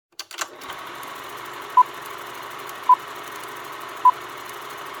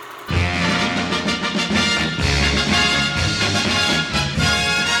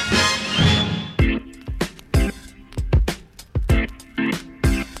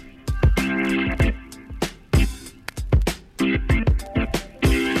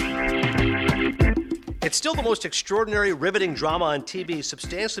still the most extraordinary, riveting drama on TV,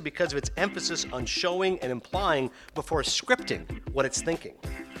 substantially because of its emphasis on showing and implying before scripting what it's thinking.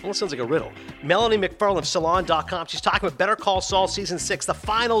 Almost sounds like a riddle. Melanie McFarlane of Salon.com. She's talking about Better Call Saul Season 6, the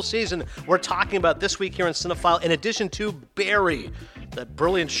final season we're talking about this week here in Cinephile, in addition to Barry, that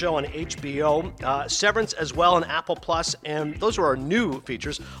brilliant show on HBO, Severance as well on Apple Plus, and those are our new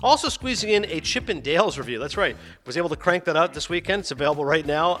features. Also squeezing in a Chip and Dale's review. That's right. Was able to crank that out this weekend. It's available right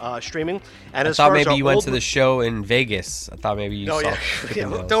now, streaming. And I thought maybe you went to the show in Vegas. I thought maybe you saw Chip and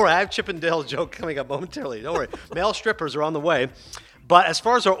Dale's. Don't worry, I have Chip and Dale's joke coming up momentarily. Don't worry. Male strippers are on the way. But as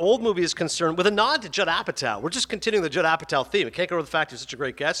far as our old movie is concerned, with a nod to Judd Apatow, we're just continuing the Judd Apatow theme. We can't go over the fact he's such a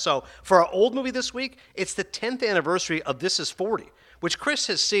great guest. So for our old movie this week, it's the 10th anniversary of This Is 40, which Chris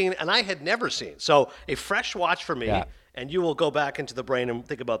has seen and I had never seen. So a fresh watch for me, and you will go back into the brain and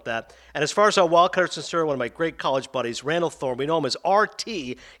think about that. And as far as our wildcard is concerned, one of my great college buddies, Randall Thorne, we know him as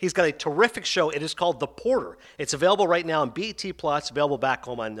RT. He's got a terrific show. It is called The Porter. It's available right now on BET Plus, available back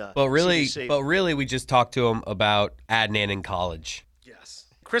home on CBC. But really, we just talked to him about Adnan in college.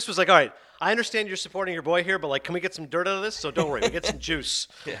 Chris was like, all right, I understand you're supporting your boy here, but like, can we get some dirt out of this? So don't worry, we get some juice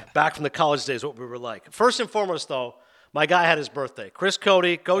back from the college days, what we were like. First and foremost, though, my guy had his birthday. Chris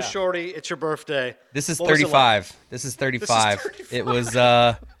Cody, go shorty, it's your birthday. This is 35. This is 35. It was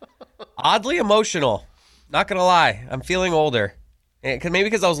oddly emotional. Not going to lie. I'm feeling older. Maybe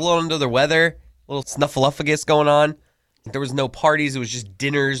because I was a little under the weather, a little snuffleupagus going on. There was no parties. It was just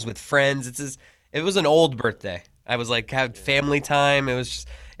dinners with friends. It was an old birthday. I was like, had family time. It was just,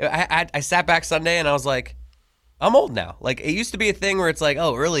 I sat back Sunday and I was like, I'm old now. Like, it used to be a thing where it's like,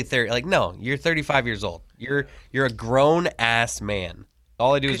 oh, early 30. Like, no, you're 35 years old. You're a grown ass man.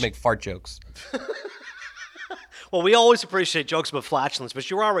 All I do is make fart jokes. Well, we always appreciate jokes about flatulence, but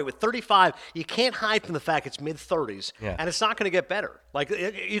you're all right. With 35, you can't hide from the fact it's mid-30s, and it's not going to get better. Like,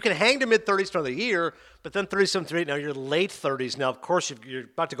 you can hang to mid-30s for the year, but then 37, 38, now you're late 30s. Now, of course, you're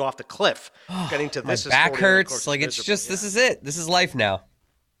about to go off the cliff, getting to this. My back hurts. Like, it's just, this is it. This is life now.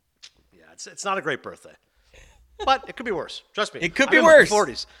 Yeah, it's not a great birthday. But it could be worse. Trust me. It could be worse. I'm in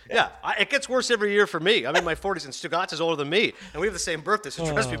my 40s. Yeah, it gets worse every year for me. I'm in my 40s, and Stugatz is older than me, and we have the same birthday. So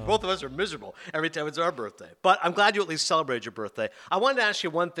trust me, both of us are miserable every time it's our birthday. But I'm glad you at least celebrated your birthday. I wanted to ask you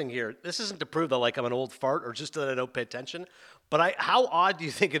one thing here. This isn't to prove that like I'm an old fart or just that I don't pay attention. But how odd do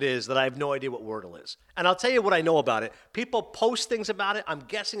you think it is that I have no idea what Wordle is? And I'll tell you what I know about it. People post things about it. I'm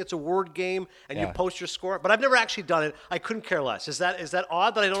guessing it's a word game, and you post your score. But I've never actually done it. I couldn't care less. Is that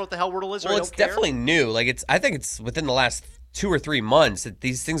odd that I don't know what the hell Wordle is? Well, it's definitely new. Like I think it's within the last 2 or 3 months that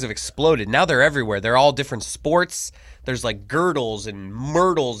these things have exploded. Now they're everywhere. They're all different sports. There's like girdles and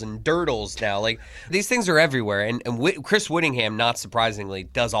myrtles and dirtles now. Like these things are everywhere. And Chris Whittingham, not surprisingly,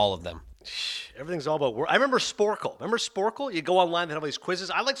 does all of them. Everything's all about work. I remember Sporkle. Remember Sporkle? You go online and have all these quizzes.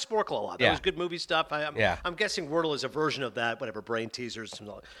 I like Sporkle a lot. That was good movie stuff. I'm guessing Wordle is a version of that. Whatever, brain teasers.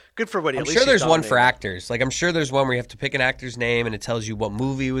 Good for Whitty. I'm sure there's one for actors. Like I'm sure there's one where you have to pick an actor's name and it tells you what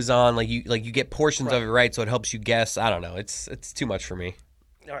movie it was on. Like you get portions of it right, so it helps you guess. I don't know. It's too much for me.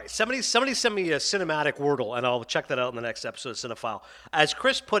 All right, somebody send me a cinematic Wordle, and I'll check that out in the next episode of Cinephile. As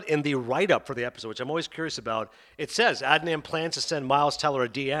Chris put in the write-up for the episode, which I'm always curious about, it says Adnan plans to send Miles Teller a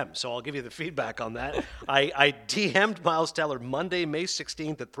DM, so I'll give you the feedback on that. I DM'd Miles Teller Monday, May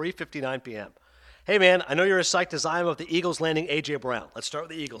 16th at 3:59 p.m. Hey, man, I know you're as psyched as I am of the Eagles landing A.J. Brown. Let's start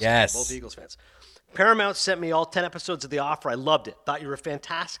with the Eagles. Yes. Both Eagles fans. Paramount sent me all 10 episodes of The Offer. I loved it. Thought you were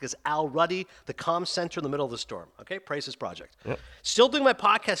fantastic as Al Ruddy, the comm center in the middle of the storm. Okay, praise his project. Yep. Still doing my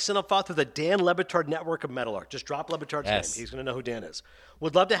podcast, Cinephile, through the Dan Le Batard network of Metal Art. Just drop Le Batard's name. He's going to know who Dan is.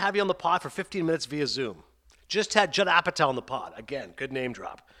 Would love to have you on the pod for 15 minutes via Zoom. Just had Judd Apatow on the pod. Again, good name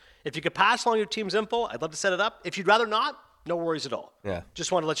drop. If you could pass along your team's info, I'd love to set it up. If you'd rather not, no worries at all. Yeah.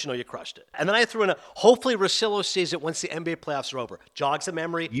 Just wanted to let you know you crushed it. And then I threw in hopefully Russillo sees it once the NBA playoffs are over. Jogs the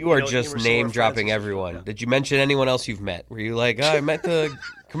memory. You are just name-dropping everyone. Yeah. Did you mention anyone else you've met? Were you like, I met the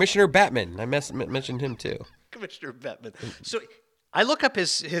Commissioner Batman. I mentioned him too. Commissioner Batman. So I look up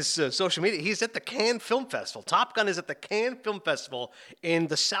his social media. He's at the Cannes Film Festival. Top Gun is at the Cannes Film Festival in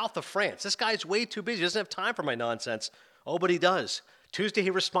the south of France. This guy's way too busy. He doesn't have time for my nonsense. Oh, but he does. Tuesday, he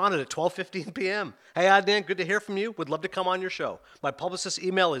responded at 12:15 p.m. Hey, Adnan, good to hear from you. Would love to come on your show. My publicist's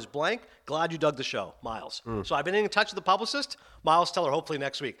email is blank. Glad you dug the show, Miles. So I've been in touch with the publicist. Miles Teller, hopefully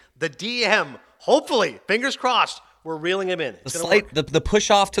next week. The DM, hopefully, fingers crossed, we're reeling him in. The push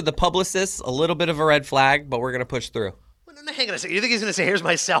off to the publicist, a little bit of a red flag, but we're going to push through. Hang on a second. You think he's going to say, here's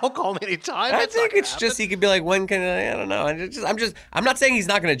my cell, call me anytime? I think it's just, he could be like, when can I don't know. I'm not saying he's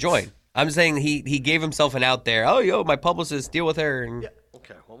not going to join. I'm saying he gave himself an out there. Oh, my publicist, deal with her. And yeah, okay.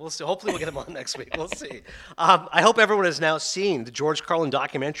 Okay, well, we'll see. Hopefully, we'll get him on next week. We'll see. I hope everyone has now seen the George Carlin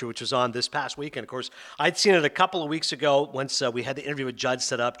documentary, which was on this past weekend. Of course, I'd seen it a couple of weeks ago once we had the interview with Judd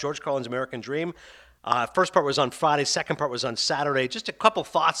set up. George Carlin's American Dream. First part was on Friday. Second part was on Saturday. Just a couple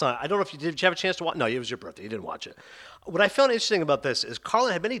thoughts on it. I don't know if did you have a chance to watch? No, it was your birthday. You didn't watch it. What I found interesting about this is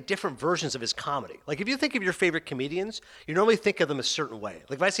Carlin had many different versions of his comedy. Like if you think of your favorite comedians, you normally think of them a certain way.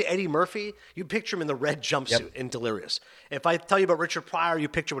 Like if I say Eddie Murphy, you picture him in the red jumpsuit in Delirious. If I tell you about Richard Pryor, you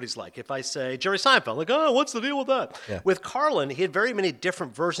picture what he's like. If I say Jerry Seinfeld, like, oh, what's the deal with that? Yeah. With Carlin, he had very many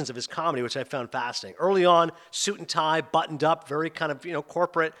different versions of his comedy, which I found fascinating. Early on, suit and tie, buttoned up, very kind of,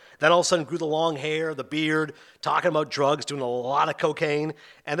 corporate. Then all of a sudden grew the long hair, the beard, talking about drugs, doing a lot of cocaine.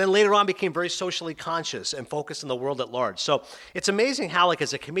 And then later on became very socially conscious and focused on the world at large. So it's amazing how, like,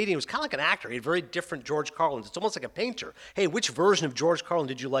 as a comedian, he was kind of like an actor. He had very different George Carlins. It's almost like a painter. Hey, which version of George Carlin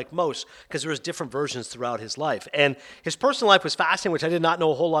did you like most? Because there was different versions throughout his life. And his personal life was fascinating, which I did not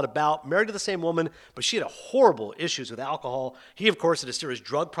know a whole lot about. Married to the same woman, but she had horrible issues with alcohol. He, of course, had a serious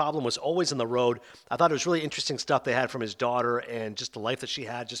drug problem, was always on the road. I thought it was really interesting stuff they had from his daughter and just the life that she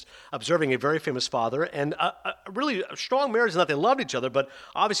had, just observing a very famous father. And a really strong marriage, not they loved each other, but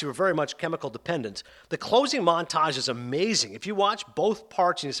obviously were very much chemical dependent. The closing montage is amazing. If you watch both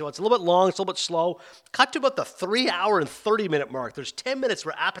parts and you say, well, it's a little bit long, it's a little bit slow, cut to about the 3 hour and 30-minute mark. There's 10 minutes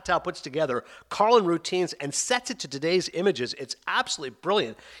where Apatow puts together Carlin routines and sets it to today's images. It's absolutely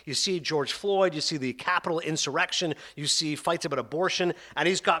brilliant. You see George Floyd, you see the Capitol insurrection, you see fights about abortion, and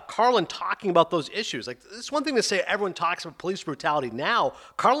he's got Carlin talking about those issues. Like, it's one thing to say everyone talks about police brutality now.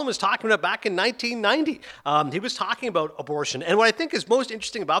 Carlin was talking about it back in 1990. He was talking about abortion. And what I think is most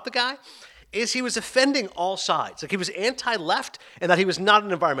interesting about the guy is he was offending all sides. Like, he was anti-left and that he was not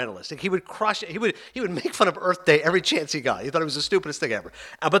an environmentalist. Like, he would crush it. He would make fun of Earth Day every chance he got. He thought it was the stupidest thing ever.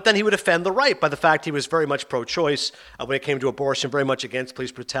 But then he would offend the right by the fact he was very much pro-choice when it came to abortion, very much against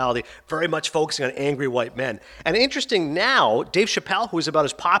police brutality, very much focusing on angry white men. And interesting now, Dave Chappelle, who is about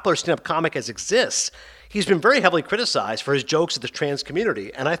as popular stand-up comic as exists, he's been very heavily criticized for his jokes of the trans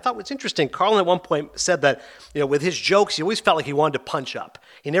community. And I thought what's interesting, Carlin at one point said that, with his jokes, he always felt like he wanted to punch up.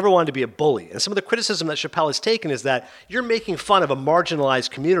 He never wanted to be a bully. And some of the criticism that Chappelle has taken is that you're making fun of a marginalized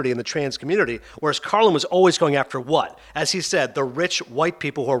community in the trans community, whereas Carlin was always going after what? As he said, the rich white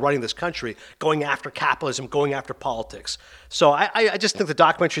people who are running this country, going after capitalism, going after politics. So I just think the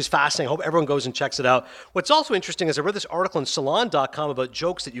documentary is fascinating. I hope everyone goes and checks it out. What's also interesting is I read this article in Salon.com about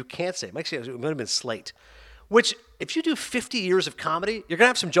jokes that you can't say. Actually, it might have been Slate. Which, if you do 50 years of comedy, you're going to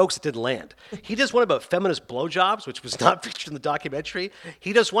have some jokes that didn't land. He does one about feminist blowjobs, which was not featured in the documentary.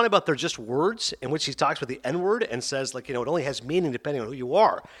 He does one about they're just words, in which he talks about the N-word and says, it only has meaning depending on who you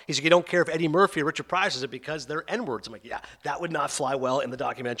are. He's like, you don't care if Eddie Murphy or Richard Pryor says it because they're N-words. I'm like, yeah, that would not fly well in the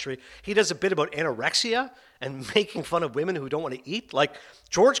documentary. He does a bit about anorexia and making fun of women who don't want to eat. Like,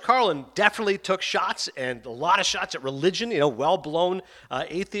 George Carlin definitely took shots, and a lot of shots at religion, well-blown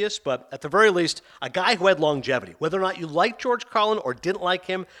atheists, but at the very least, a guy who had longevity. Whether or not you liked George Carlin or didn't like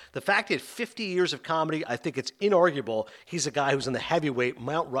him, the fact he had 50 years of comedy, I think it's inarguable. He's a guy who's in the heavyweight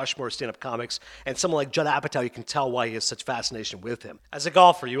Mount Rushmore stand-up comics, and someone like Judd Apatow, you can tell why he has such fascination with him. As a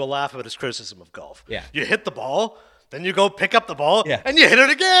golfer, you will laugh about his criticism of golf. Yeah. You hit the ball, then you go pick up the ball, and you hit it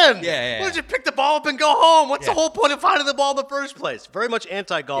again. Yeah. Why don't you pick the ball up and go home? What's the whole point of finding the ball in the first place? Very much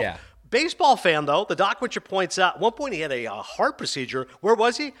anti-golf. Yeah. Baseball fan, though, the documentary points out, at one point he had a heart procedure. Where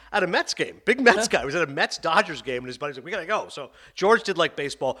was he? At a Mets game. Big Mets guy. He was at a Mets-Dodgers game, and his buddy's like, we got to go. So George did like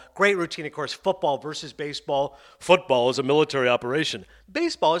baseball. Great routine, of course, football versus baseball. Football is a military operation.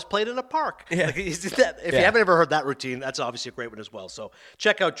 Baseball is played in a park. Yeah. If you haven't ever heard that routine, that's obviously a great one as well. So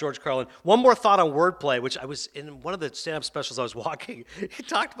check out George Carlin. One more thought on wordplay, which I was in one of the stand-up specials I was watching. He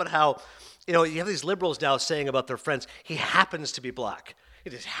talked about how, you have these liberals now saying about their friends, he happens to be black. It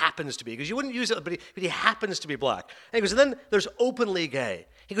just happens to be, because you wouldn't use it, but he happens to be black. And he goes, and then there's openly gay.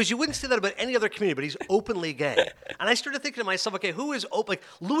 He goes, you wouldn't say that about any other community, but he's openly gay. And I started thinking to myself, okay, who is open? Like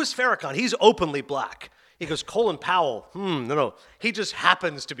Louis Farrakhan, he's openly black. He goes, Colin Powell, no, he just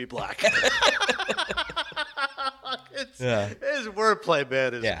happens to be black. His wordplay,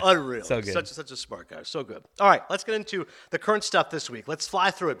 man, is unreal. So good. Such a smart guy. So good. All right, let's get into the current stuff this week. Let's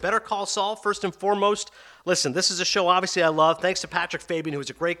fly through it. Better Call Saul, first and foremost. Listen, this is a show, obviously, I love. Thanks to Patrick Fabian, who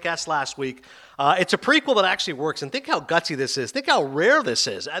was a great guest last week. It's a prequel that actually works, and think how gutsy this is. Think how rare this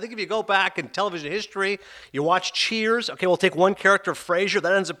is. I think if you go back in television history, you watch Cheers. Okay, we'll take one character, Frasier.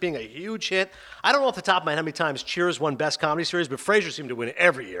 That ends up being a huge hit. I don't know off the top of my head how many times Cheers won Best Comedy Series, but Frasier seemed to win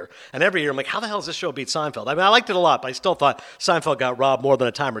every year. And every year, I'm like, how the hell does this show beat Seinfeld? I mean, I liked it a lot, but I still thought Seinfeld got robbed more than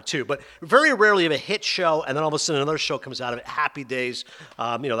a time or two. But very rarely you have a hit show, and then all of a sudden another show comes out of it. Happy Days,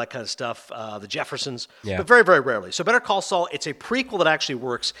 that kind of stuff. The Jeffersons. Yeah. but very, very rarely. So Better Call Saul, it's a prequel that actually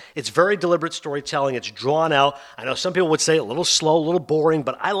works. It's very deliberate storytelling. It's drawn out. I know some people would say a little slow, a little boring,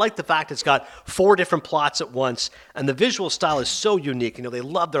 but I like the fact it's got 4 different plots at once, and the visual style is so unique. You know, they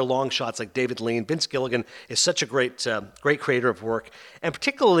love their long shots like David Lean. Vince Gilligan is such a great creator of work. And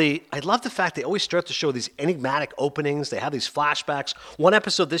particularly, I love the fact they always start to show these enigmatic openings. They have these flashbacks. One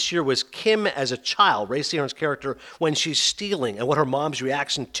episode this year was Kim as a child, Ray Seahorn's character, when she's stealing and what her mom's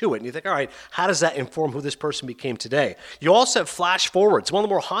reaction to it. And you think, all right, how does that inform who this person became today? You also have flash forwards. One of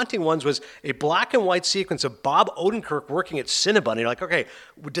the more haunting ones was a black and white sequence of Bob Odenkirk working at Cinnabon. And you're like, okay,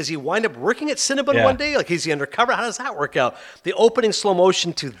 does he wind up working at Cinnabon one day? Like, is he undercover? How does that work out? The opening slow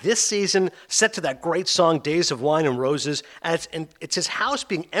motion to this season, set to that great song, Days of Wine and Roses. And it's his house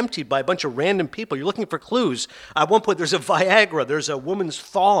being emptied by a bunch of random people. You're looking for clues. At one point, there's a Viagra. There's a woman's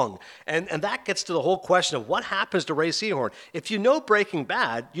thong. And that gets to the whole question of what happens to Ray Seahorn. If you know Breaking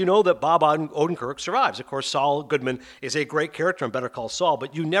Bad, you know that Bob Odenkirk survives. Of course, Saul Goodman is a great character in Better Call Saul,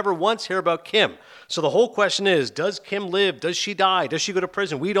 but you never once hear about Kim. So the whole question is, does Kim live? Does she die? Does she go to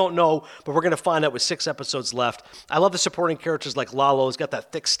prison? We don't know, but we're going to find out with 6 episodes left. I love the supporting characters like Lalo. He's got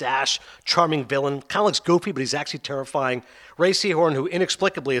that thick stash, charming villain. Kind of looks goofy, but he's actually terrifying. Ray Seahorn, who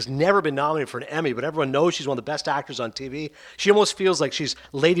inexplicably has never been nominated for an Emmy, but everyone knows she's one of the best actors on TV. She almost feels like she's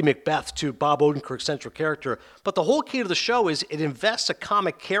Lady Macbeth to Bob Odenkirk's central character. But the whole key to the show is it invests a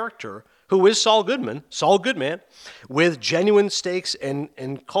comic character who is Saul Goodman, with genuine stakes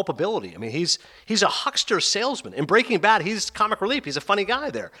and culpability. I mean, he's a huckster salesman. In Breaking Bad, he's comic relief. He's a funny guy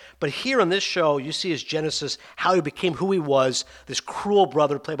there. But here on this show, you see his genesis, how he became who he was, this cruel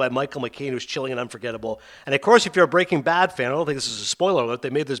brother played by Michael McKean, who's chilling and unforgettable. And of course, if you're a Breaking Bad fan, I don't think this is a spoiler alert, they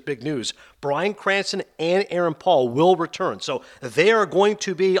made this big news. Bryan Cranston and Aaron Paul will return. So they are going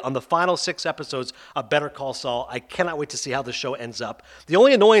to be on the final 6 episodes of Better Call Saul. I cannot wait to see how the show ends up. The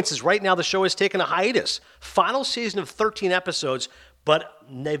only annoyance is right now the show has taken a hiatus. Final season of 13 episodes, but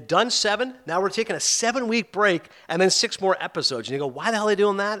they've done 7. Now we're taking a 7-week break and then 6 more episodes. And you go, why the hell are they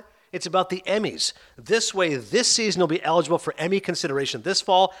doing that? It's about the Emmys. This way, this season will be eligible for Emmy consideration this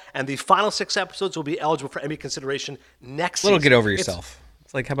fall, and the final 6 episodes will be eligible for Emmy consideration next season. Get over yourself.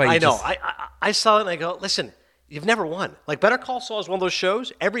 It's like, how about you? I know. I saw it and I go, listen, you've never won. Like, Better Call Saul is one of those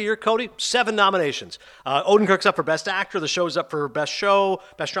shows. Every year, Cody, 7 nominations. Odenkirk's up for Best Actor. The show's up for Best Show,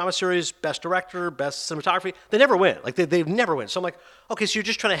 Best Drama Series, Best Director, Best Cinematography. They never win. Like, they never win. So I'm like, okay, so you're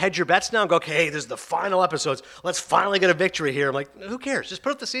just trying to hedge your bets now and go, okay, hey, this is the final episodes. Let's finally get a victory here. I'm like, who cares? Just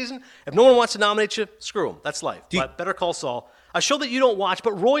put up the season. If no one wants to nominate you, screw them. That's life. But Better Call Saul, a show that you don't watch,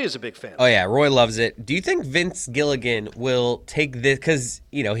 but Roy is a big fan. Oh, yeah. Roy loves it. Do you think Vince Gilligan will take this? Because,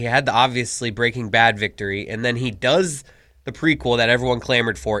 he had the obviously Breaking Bad victory, and then he does the prequel that everyone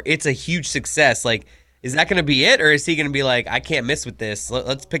clamored for. It's a huge success. Like, is that going to be it? Or is he going to be like, I can't miss with this.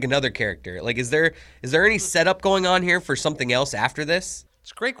 Let's pick another character. Like, is there any setup going on here for something else after this?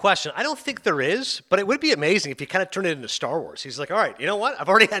 It's a great question. I don't think there is, but it would be amazing if he kind of turned it into Star Wars. He's like, all right, you know what? I've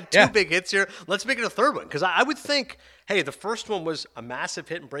already had 2 big hits here. Let's make it a 3rd one. Because I would think, hey, the first one was a massive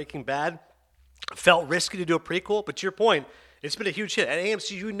hit in Breaking Bad. Felt risky to do a prequel, but to your point, it's been a huge hit. And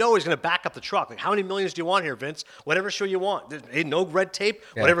AMC, is going to back up the truck. Like, how many millions do you want here, Vince? Whatever show you want. There's no red tape.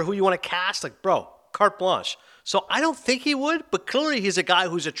 Yeah. Whatever who you want to cast. Like, bro, carte blanche. So I don't think he would, but clearly he's a guy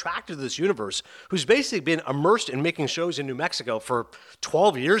who's attracted to this universe, who's basically been immersed in making shows in New Mexico for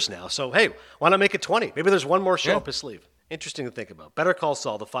 12 years now. So, hey, why not make it 20? Maybe there's one more show up his sleeve. Interesting to think about. Better Call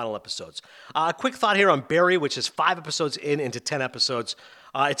Saul, the final episodes. A quick thought here on Barry, which is 5 episodes into 10 episodes.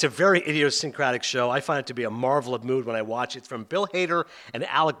 It's a very idiosyncratic show. I find it to be a marvel of mood when I watch it. It's from Bill Hader and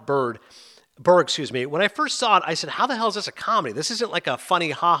Alec Berg. When I first saw it, I said, how the hell is this a comedy? This isn't like a funny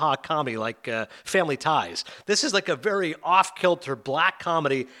ha-ha comedy like Family Ties. This is like a very off-kilter black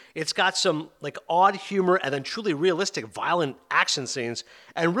comedy. It's got some like odd humor and then truly realistic violent action scenes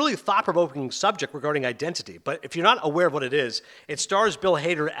and really thought-provoking subject regarding identity. But if you're not aware of what it is, it stars Bill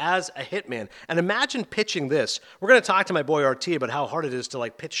Hader as a hitman. And imagine pitching this. We're going to talk to my boy RT about how hard it is to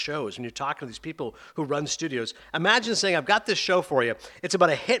like pitch shows when you're talking to these people who run studios. Imagine saying, I've got this show for you. It's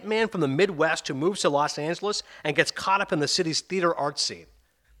about a hitman from the Midwest who moves to Los Angeles and gets caught up in the city's theater art scene.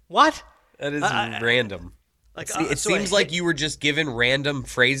 What? That is random. It seems like you were just given random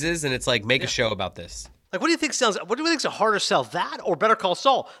phrases and it's like, make a show about this. Like, what do you think is a harder sell, that or Better Call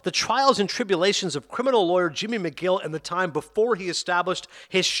Saul? The trials and tribulations of criminal lawyer Jimmy McGill in the time before he established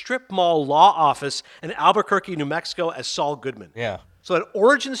his strip mall law office in Albuquerque, New Mexico as Saul Goodman. Yeah. So an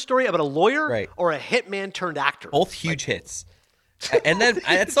origin story about a lawyer or a hitman turned actor. Both huge hits. And then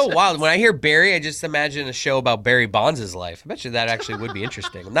that's so wild. When I hear Barry, I just imagine a show about Barry Bonds' life. I bet you that actually would be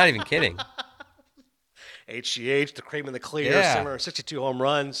interesting. I'm not even kidding. HGH, the cream and the clear, 62 home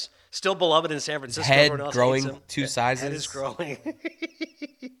runs. Still beloved in San Francisco. Head Everyone else growing hates him. two sizes. Head is growing.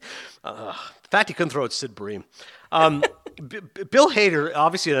 The fact he couldn't throw at Sid Bream. Bill Hader,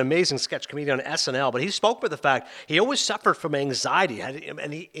 obviously an amazing sketch comedian on SNL, but he spoke about the fact he always suffered from anxiety,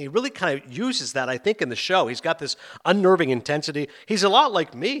 and he really kind of uses that, I think, in the show. He's got this unnerving intensity. He's a lot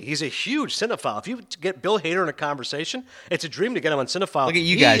like me. He's a huge cinephile. If you get Bill Hader in a conversation, it's a dream to get him on Cinephile. Look at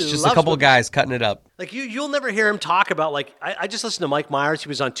you guys, just a couple of guys cutting it up. Like you'll never hear him talk about, like, I just listened to Mike Myers. He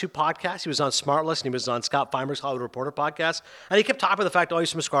was on 2 podcasts. He was on Smartless, and he was on Scott Feinberg's Hollywood Reporter podcast. And he kept talking about the fact,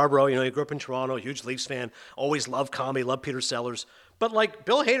 he's from Scarborough. He grew up in Toronto, huge Leafs fan, always loved comedy, loved Peter Sellers. But like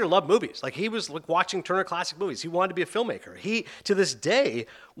Bill Hader loved movies. Like he was like watching Turner Classic Movies. He wanted to be a filmmaker. He, to this day,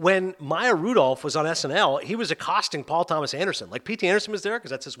 when Maya Rudolph was on SNL, he was accosting Paul Thomas Anderson. Like P.T. Anderson was there because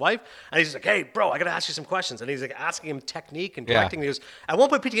that's his wife. And he's like, hey, bro, I got to ask you some questions. And he's like asking him technique and directing. Yeah. He goes, at one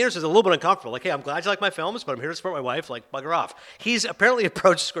point, P.T. Anderson was a little bit uncomfortable. Like, hey, I'm glad you like my films, but I'm here to support my wife. Like, bugger off. He's apparently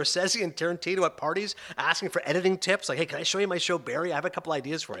approached Scorsese and Tarantino at parties asking for editing tips. Like, hey, can I show you my show, Barry? I have a couple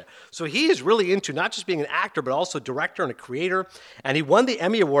ideas for you. So he is really into not just being an actor, but also a director and a creator. And he won the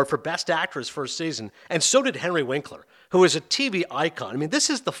Emmy Award for Best Actor his first season, and so did Henry Winkler, who is a TV icon. I mean, this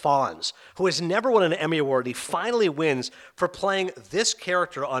is the Fonz, who has never won an Emmy Award. He finally wins for playing this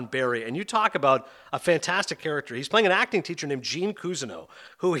character on Barry. And you talk about a fantastic character. He's playing an acting teacher named Gene Cousineau,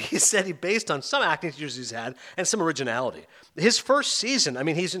 who he said he based on some acting teachers he's had and some originality. His first season, I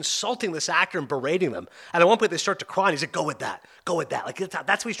mean, he's insulting this actor and berating them. And at one point, they start to cry, and he's like, go with that. Go with that. Like,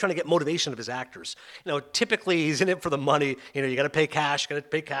 that's what he's trying to get motivation of his actors. Typically, he's in it for the money. You got to pay cash.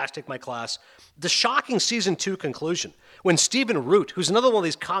 Take my class. The shocking season 2 conclusion, when Stephen Root, who's another one of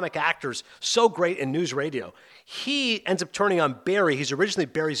these comic actors, so great in news radio, he ends up turning on Barry. He's originally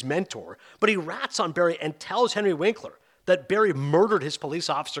Barry's mentor, but he rats on Barry and tells Henry Winkler that Barry murdered his police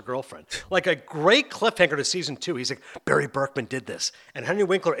officer girlfriend. Like a great cliffhanger to season 2. He's like, Barry Berkman did this. And Henry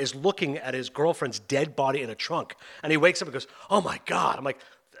Winkler is looking at his girlfriend's dead body in a trunk. And he wakes up and goes, oh my God. I'm like,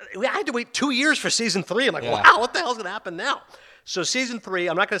 I had to wait 2 years for season 3. I'm like, wow, what the hell's going to happen now? So season 3,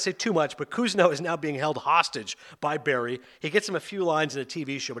 I'm not going to say too much, but Cousineau is now being held hostage by Barry. He gets him a few lines in a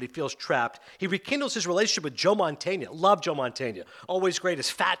TV show, but he feels trapped. He rekindles his relationship with Joe Mantegna. Love Joe Mantegna. Always great as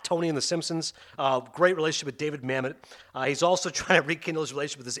Fat Tony in The Simpsons. Great relationship with David Mamet. He's also trying to rekindle his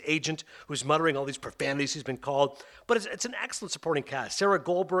relationship with his agent, who's muttering all these profanities he's been called. But it's an excellent supporting cast. Sarah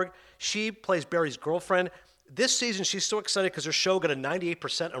Goldberg, she plays Barry's girlfriend. This season, she's so excited because her show got a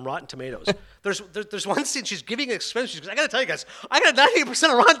 98% on Rotten Tomatoes. There's one scene she's giving an expense. She goes, I got to tell you guys, I got a 98%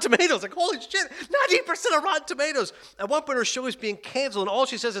 on Rotten Tomatoes. Like, holy shit, 98% on Rotten Tomatoes. At one point, her show is being canceled, and all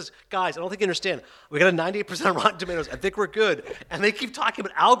she says is, guys, I don't think you understand. We got a 98% on Rotten Tomatoes. I think we're good. And they keep talking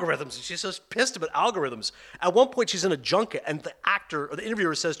about algorithms, and she's so pissed about algorithms. At one point, she's in a junket, and the actor, or the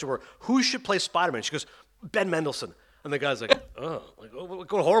interviewer says to her, who should play Spider-Man? She goes, Ben Mendelsohn. And the guy's like,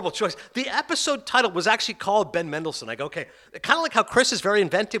 what a horrible choice. The episode title was actually called Ben Mendelsohn. I go, okay. Kind of like how Chris is very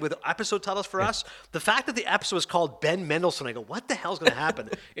inventive with episode titles for us. The fact that the episode was called Ben Mendelsohn, I go, what the hell's going to happen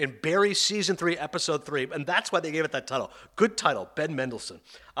in Barry Season 3, Episode 3? And that's why they gave it that title. Good title, Ben Mendelsohn.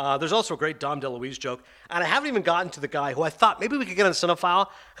 There's also a great Dom DeLuise joke. And I haven't even gotten to the guy who I thought maybe we could get on Cinephile,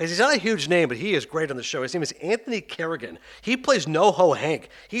 because he's not a huge name, but he is great on the show. His name is Anthony Kerrigan. He plays NoHo Hank.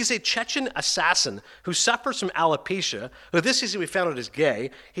 He's a Chechen assassin who suffers from alopecia, who this season we found out is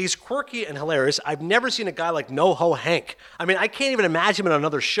gay. He's quirky and hilarious. I've never seen a guy like NoHo Hank. I mean, I can't even imagine him on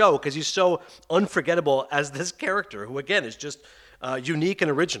another show because he's so unforgettable as this character, who, again, is just unique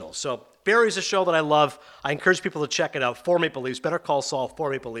and original. So Barry's a show that I love. I encourage people to check it out. 4 Maple Leafs, Better Call Saul, 4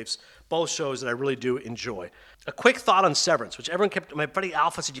 Maple Leafs, both shows that I really do enjoy. A quick thought on Severance, which everyone kept, my buddy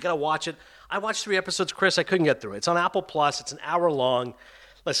Alpha said, you got to watch it. I watched 3 episodes, Chris. I couldn't get through it. It's on Apple Plus. It's an hour long.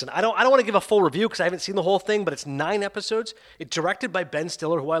 Listen, I don't want to give a full review because I haven't seen the whole thing, but it's 9 episodes. It's directed by Ben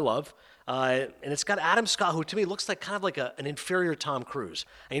Stiller, who I love. And it's got Adam Scott, who to me looks like kind of like an inferior Tom Cruise.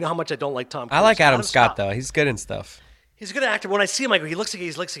 And you know how much I don't like Tom Cruise. I like Adam Scott, though. He's good and stuff. He's a good actor. When I see him, I go, he looks like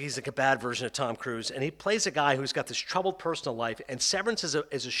he's like a bad version of Tom Cruise. And he plays a guy who's got this troubled personal life. And Severance is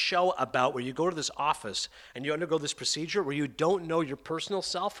a show about where you go to this office and you undergo this procedure where you don't know your personal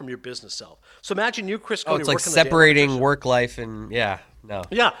self from your business self. So imagine you, Chris Cody, it's like separating work life and, no.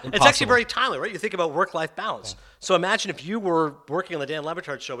 Yeah, impossible. It's actually very timely, right? You think about work-life balance. Yeah. So imagine if you were working on the Dan Le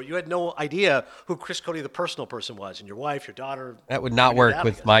Batard show, but you had no idea who Chris Cody, the personal person, was, and your wife, your daughter. That would not work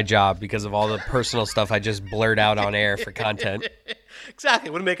with my job because of all the personal stuff I just blurt out on air for content. Exactly.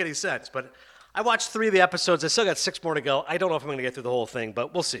 It wouldn't make any sense. But I watched 3 of the episodes. I still got 6 more to go. I don't know if I'm going to get through the whole thing,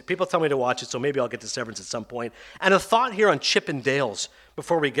 but we'll see. People tell me to watch it, so maybe I'll get to Severance at some point. And a thought here on Chip and Dale's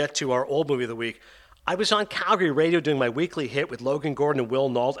before we get to our old movie of the week. I was on Calgary radio doing my weekly hit with Logan Gordon and Will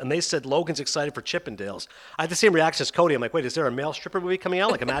Nault, and they said Logan's excited for Chippendales. I had the same reaction as Cody. I'm like, wait, is there a male stripper movie coming out,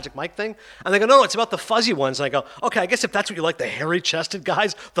 like a Magic Mike thing? And they go, no, it's about the fuzzy ones. And I go, okay, I guess if that's what you like, the hairy-chested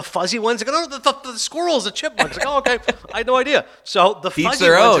guys, the fuzzy ones. They go, no, the squirrels, the chipmunks. I go, okay, I had no idea. So the fuzzy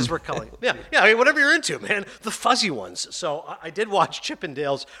ones is we're calling. Yeah, I mean, whatever you're into, man. The fuzzy ones. So I did watch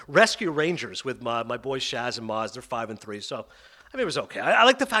Chippendales Rescue Rangers with my boys Shaz and Maz. They're 5 and 3. So I mean, it was okay. I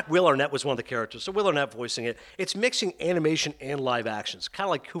like the fact Will Arnett was one of the characters. So Will Arnett voicing it. It's mixing animation and live actions, kind of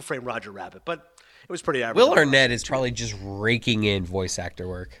like Who Framed Roger Rabbit, but it was pretty average. Will Arnett is probably just raking in voice actor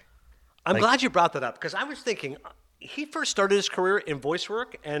work. I'm glad you brought that up because I was thinking he first started his career in voice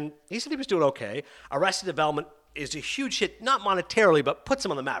work, and he said he was doing okay. Arrested Development is a huge hit, not monetarily, but puts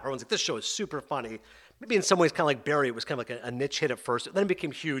him on the map. Everyone's like, this show is super funny. Maybe in some ways, kind of like Barry, it was kind of like a niche hit at first. Then it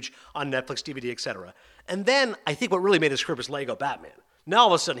became huge on Netflix, DVD, etc. And then I think what really made his career was Lego Batman. Now all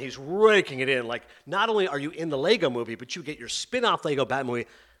of a sudden he's raking it in. Like, not only are you in the Lego movie, but you get your spin-off Lego Batman movie.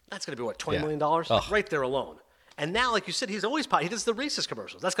 That's going to be, what, $20 million? Like, right there alone. And now, like you said, he's always he does the Reese's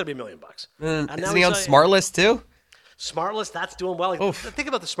commercials. That's going to be $1 million. And isn't he on SmartList too? SmartList, that's doing well. Like, think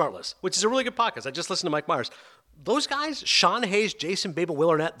about the SmartList, which is a really good podcast. I just listened to Mike Myers. Those guys, Sean Hayes, Jason Bateman, Will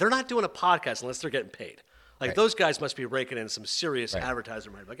Arnett, they're not doing a podcast unless they're getting paid. Like those guys must be raking in some serious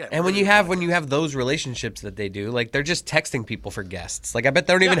advertising money. Like, and when you have those relationships that they do, like they're just texting people for guests. Like I bet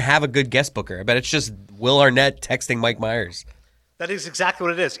they don't even have a good guest booker. I bet it's just Will Arnett texting Mike Myers. That is exactly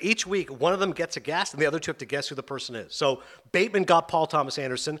what it is. Each week, one of them gets a guest, and the other two have to guess who the person is. So Bateman got Paul Thomas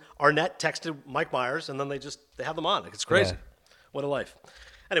Anderson. Arnett texted Mike Myers, and then they have them on. Like, it's crazy. Yeah. What a life.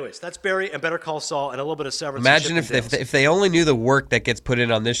 Anyways, that's Barry and Better Call Saul and a little bit of Severance. Imagine if they only knew the work that gets put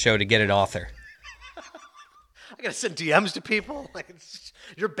in on this show to get an author. I gotta send DMs to people. Like,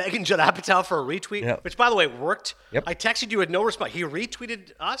 you're begging Judd Apatow for a retweet, which, by the way, worked. Yep. I texted you with no response. He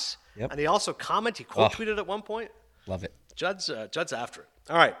retweeted us, and he also commented. He quote tweeted at one point. Love it. Judd's after it.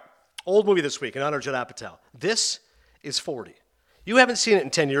 All right, old movie this week in honor of Judd Apatow. This is 40. You haven't seen it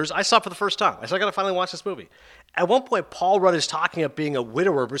in 10 years. I saw it for the first time. I said, I got to finally watch this movie. At one point, Paul Rudd is talking about being a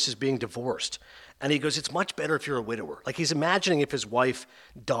widower versus being divorced. And he goes, it's much better if you're a widower. Like, he's imagining if his wife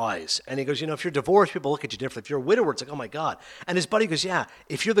dies. And he goes, if you're divorced, people look at you differently. If you're a widower, it's like, oh, my God. And his buddy goes, yeah,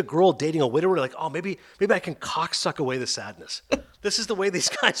 if you're the girl dating a widower, like, oh, maybe I can cocksuck away the sadness. This is the way these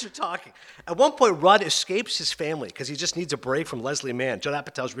guys are talking. At one point, Rudd escapes his family because he just needs a break from Leslie Mann, Judd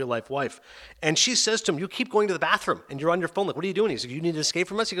Apatow's real-life wife. And she says to him, you keep going to the bathroom, and you're on your phone. Like, what are you doing? He's like, you need to escape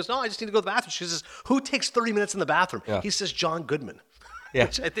from us? He goes, no, I just need to go to the bathroom. She says, who takes 30 minutes in the bathroom? Yeah. He says, John Goodman. Yeah.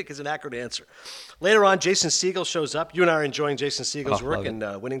 Which I think is an accurate answer. Later on, Jason Segel shows up. You and I are enjoying Jason Segel's work in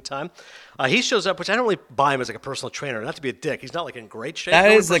Winning Time. He shows up, which I don't really buy him as like a personal trainer. Not to be a dick. He's not like in great shape.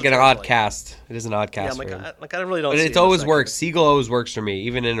 That is like an odd cast. It is an odd cast. Yeah, I really don't but see it always works. Segel always works for me,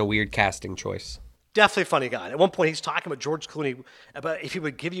 even in a weird casting choice. Definitely a funny guy. At one point, he's talking about George Clooney about if he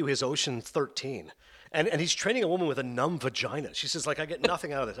would give you his Ocean 13. And he's training a woman with a numb vagina. She says, like, I get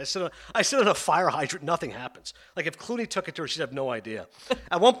nothing out of this. I sit on a fire hydrant, nothing happens. Like, if Clooney took it to her, she'd have no idea.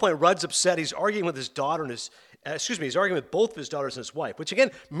 At one point, Rudd's upset. He's arguing with his daughter and he's arguing with both of his daughters and his wife, which,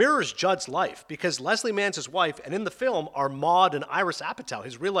 again, mirrors Judd's life because Leslie Mann's his wife, and in the film are Maude and Iris Apatow,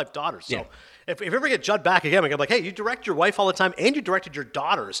 his real-life daughters. So if you ever get Judd back again, I'm like, hey, you direct your wife all the time, and you directed your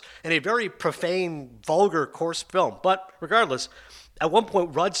daughters in a very profane, vulgar, coarse film. But regardless, at one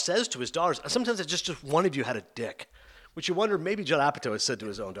point, Rudd says to his daughters, sometimes it's just one of you had a dick, which you wonder maybe Judd Apatow has said to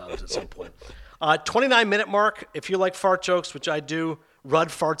his own daughters at some point. 29-minute mark, if you like fart jokes, which I do, Rudd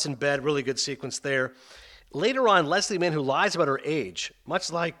farts in bed, really good sequence there. Later on, Leslie Mann, who lies about her age,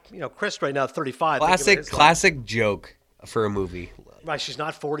 much like Chris right now, 35. Classic joke for a movie. Right, she's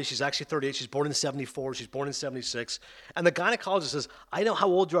not 40. She's actually 38. She's born in 74. She's born in 76. And the gynecologist says, I know how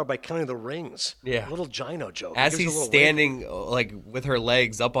old you are by counting the rings. Yeah. Little gyno joke. As he's standing, like, with her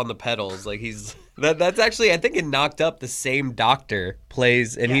legs up on the pedals. Like, he's... That's actually, I think in Knocked Up, the same doctor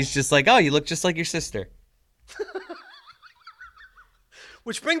plays, and he's just like, oh, you look just like your sister.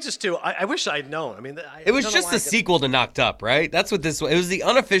 Which brings us to, I wish I'd known. I mean, it was just a sequel to Knocked Up, right? That's what this was. It was the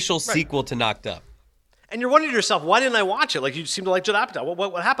unofficial sequel to Knocked Up. And you're wondering to yourself, why didn't I watch it? Like, you seem to like Judd Apatow.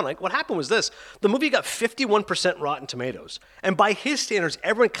 What happened? Like, what happened was this. The movie got 51% Rotten Tomatoes. And by his standards,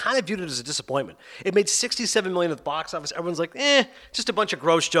 everyone kind of viewed it as a disappointment. It made $67 million at the box office. Everyone's like, just a bunch of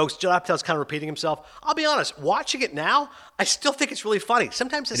gross jokes. Judd Apatow's kind of repeating himself. I'll be honest, watching it now, I still think it's really funny.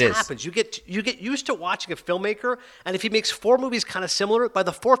 Sometimes this happens. You get used to watching a filmmaker, and if he makes 4 movies kind of similar, by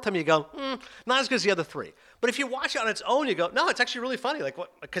the 4th time you go, not as good as the other 3. But if you watch it on its own, you go, no, it's actually really funny. Like,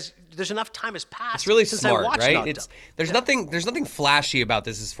 what? Because there's enough time has passed. It's really smart, right? There's nothing flashy about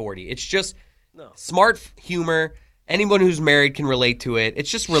This Is 40. It's just smart humor. Anyone who's married can relate to it. It's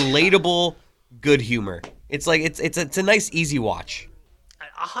just relatable good humor. It's like it's a nice easy watch.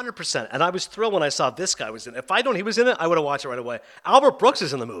 100%. And I was thrilled when I saw this guy was in it. If I known he was in it, I would have watched it right away. Albert Brooks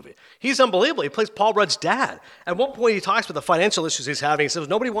is in the movie. He's unbelievable. He plays Paul Rudd's dad. At one point, he talks about the financial issues he's having. He says,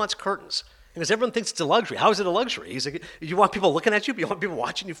 nobody wants curtains. Because everyone thinks it's a luxury. How is it a luxury? He's like, you want people looking at you? You want people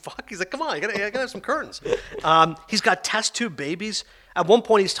watching you fuck? He's like, come on, you gotta have some curtains. He's got test tube babies. At one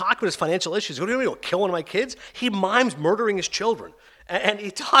point, he's talking about his financial issues. What do you mean, kill one of my kids? He mimes murdering his children. And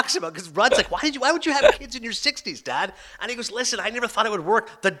he talks about, because Rudd's like, why would you have kids in your 60s, Dad? And he goes, listen, I never thought it would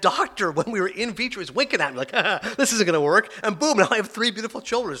work. The doctor, when we were in vitro, was winking at me like, this isn't going to work. And boom, now I have 3 beautiful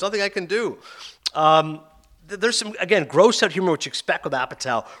children. There's nothing I can do. There's some, again, gross out humor, which you expect with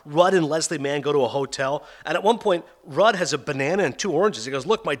Apatow. Rudd and Leslie Mann go to a hotel. And at one point, Rudd has a banana and 2 oranges. He goes,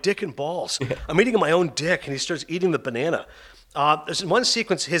 look, my dick and balls. I'm eating my own dick. And he starts eating the banana. There's in one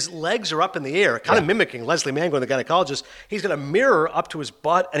sequence, his legs are up in the air, kind of mimicking Leslie Mann going to the gynecologist. He's got a mirror up to his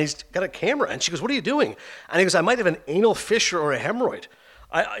butt, and he's got a camera. And she goes, what are you doing? And he goes, I might have an anal fissure or a hemorrhoid.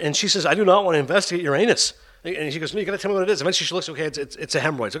 And she says, I do not want to investigate your anus. And she goes, no, you got to tell me what it is. Eventually she looks, okay, it's a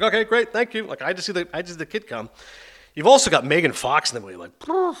hemorrhoid. It's like, okay, great, thank you. Like, I just see the kid come. You've also got Megan Fox in the movie. Like,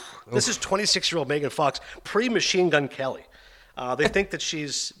 this is 26-year-old Megan Fox, pre-Machine Gun Kelly. They think that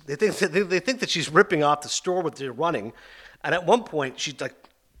she's ripping off the store with the running. And at one point, she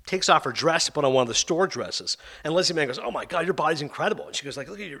takes off her dress to put on one of the store dresses. And Leslie Mann goes, oh my God, your body's incredible. And she goes, like,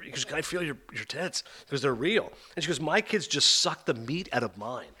 look at your, he goes, can I feel your tits? Because they're real. And she goes, my kids just suck the meat out of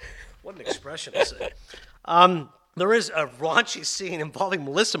mine. What an expression to say. There is a raunchy scene involving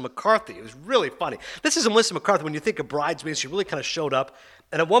Melissa McCarthy. It was really funny. This is Melissa McCarthy. When you think of Bridesmaids, she really kind of showed up.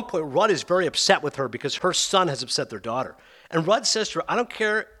 And at one point, Rudd is very upset with her because her son has upset their daughter. And Rudd says to her, I don't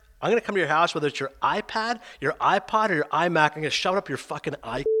care. I'm going to come to your house, whether it's your iPad, your iPod, or your iMac. I'm going to shove it up your fucking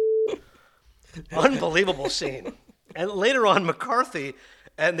eye. Unbelievable scene. And later on, McCarthy,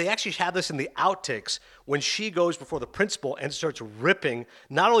 and they actually had this in the outtakes, when she goes before the principal and starts ripping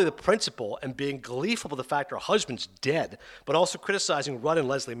not only the principal and being gleeful with the fact her husband's dead, but also criticizing Rudd and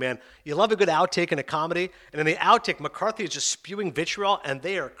Leslie Mann. You love a good outtake in a comedy, and in the outtake, McCarthy is just spewing vitriol, and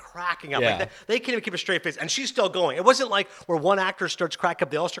they are cracking up. Yeah. Like they can't even keep a straight face, and she's still going. It wasn't like where one actor starts cracking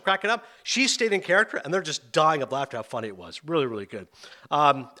up, they all start cracking up. She stayed in character, and they're just dying of laughter how funny it was. Really, really good.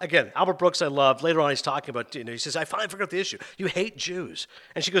 Again, Albert Brooks I love. Later on, he's talking about, he says, I finally figured out the issue. You hate Jews.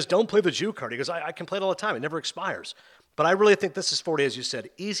 And she goes, don't play the Jew card. He goes, I can play it all the time. It never expires. But I really think this is 40, as you said.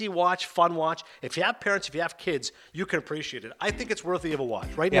 Easy watch, fun watch. If you have parents, if you have kids, you can appreciate it. I think it's worthy of a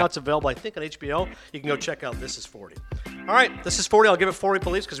watch. Right now it's available, I think, on HBO. You can go check out This Is 40. All right, This Is 40. I'll give it 40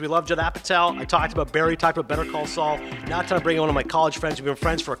 police because we love Judd Apatow. I talked about Barry, talked about Better Call Saul. Now time to bring in one of my college friends. We've been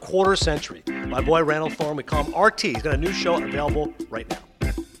friends for a quarter century. My boy Randall Thorne. We call him RT. He's got a new show available right now.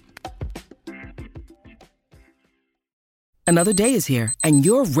 Another day is here, and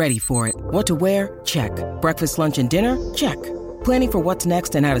you're ready for it. What to wear? Check. Breakfast, lunch, and dinner? Check. Planning for what's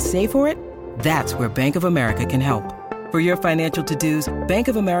next and how to save for it? That's where Bank of America can help. For your financial to-dos, Bank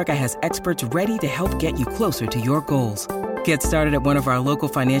of America has experts ready to help get you closer to your goals. Get started at one of our local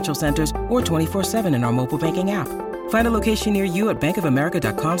financial centers or 24/7 in our mobile banking app. Find a location near you at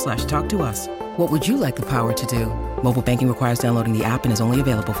bankofamerica.com/talktous. What would you like the power to do? Mobile banking requires downloading the app and is only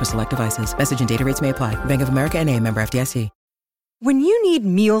available for select devices. Message and data rates may apply. Bank of America N.A., member FDIC. When you need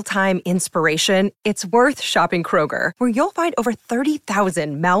mealtime inspiration, it's worth shopping Kroger, where you'll find over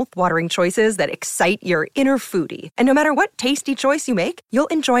 30,000 mouth-watering choices that excite your inner foodie. And no matter what tasty choice you make, you'll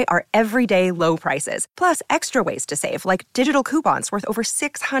enjoy our everyday low prices, plus extra ways to save, like digital coupons worth over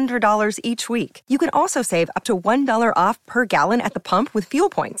 $600 each week. You can also save up to $1 off per gallon at the pump with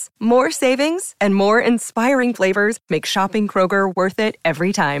fuel points. More savings and more inspiring flavors make shopping Kroger worth it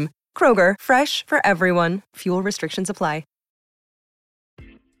every time. Kroger, fresh for everyone. Fuel restrictions apply.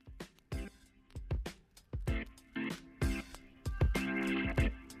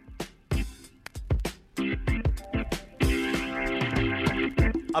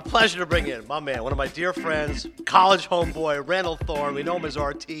 A pleasure to bring in my man, one of my dear friends, college homeboy, Randall Thorne. We know him as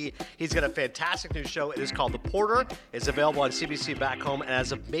RT. He's got a fantastic new show. It is called The Porter. It's available on CBC Back Home, and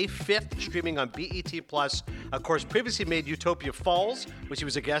as of May 5th, streaming on BET+. Of course, previously made Utopia Falls, which he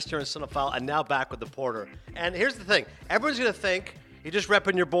was a guest here in Cinephile, and now back with The Porter. And here's the thing. Everyone's going to think you're just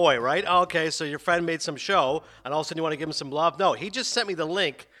repping your boy, right? Oh, okay, so your friend made some show, and all of a sudden you want to give him some love? No, he just sent me the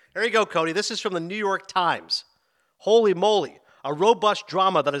link. Here you go, Cody. This is from the New York Times. Holy moly. a robust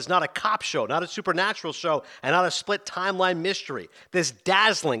drama that is not a cop show, not a supernatural show, and not a split timeline mystery. This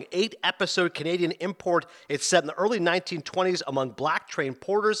dazzling 8-episode Canadian import is set in the early 1920s among black trained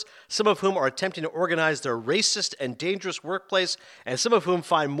porters, some of whom are attempting to organize their racist and dangerous workplace, and some of whom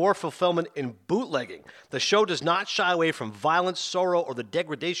find more fulfillment in bootlegging. The show does not shy away from violence, sorrow, or the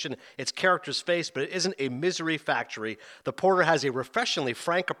degradation its characters face, but it isn't a misery factory. The Porter has a refreshingly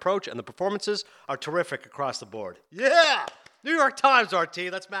frank approach, and the performances are terrific across the board. Yeah! New York Times,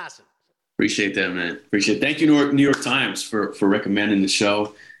 RT. That's massive. Appreciate that, man. Appreciate it. Thank you, New York Times, for recommending the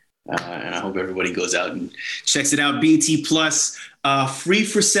show. And I hope everybody goes out and checks it out. BT Plus, free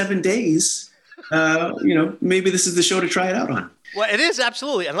for 7 days. Maybe this is the show to try it out on. Well, it is,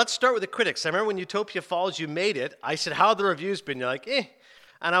 absolutely. And let's start with the critics. I remember when Utopia Falls, you made it. I said, how have the reviews been? You're like, eh.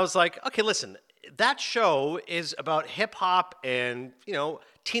 And I was like, okay, listen, that show is about hip-hop and,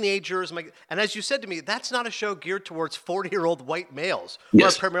 teenagers. And as you said to me, that's not a show geared towards 40-year-old white males who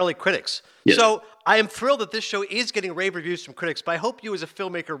are primarily critics. Yes. So I am thrilled that this show is getting rave reviews from critics, but I hope you as a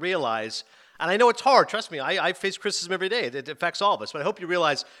filmmaker realize, and I know it's hard, trust me, I face criticism every day. It affects all of us, but I hope you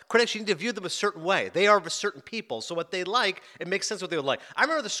realize critics, you need to view them a certain way. They are of a certain people, so what they like, it makes sense what they would like. I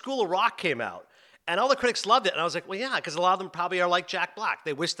remember The School of Rock came out, and all the critics loved it, and I was like, well, yeah, because a lot of them probably are like Jack Black.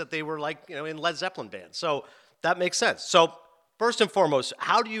 They wish that they were like, in Led Zeppelin band. So that makes sense. So first and foremost,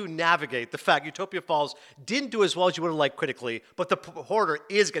 how do you navigate the fact Utopia Falls didn't do as well as you would have liked critically, but The Porter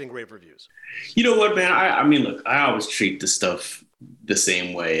is getting rave reviews? You know what, man? I mean, look, I always treat this stuff the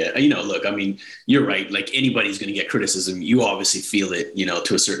same way. Look, I mean, you're right. Like, anybody's going to get criticism. You obviously feel it,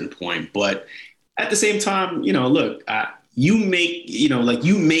 to a certain point. But at the same time, look, you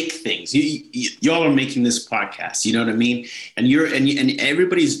make things. Y'all are making this podcast. You know what I mean? And and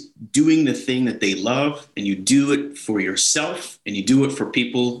everybody's doing the thing that they love, and you do it for yourself, and you do it for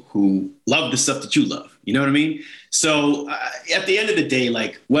people who love the stuff that you love. You know what I mean? So at the end of the day,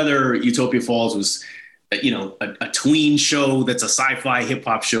 like, whether Utopia Falls was a tween show that's a sci-fi hip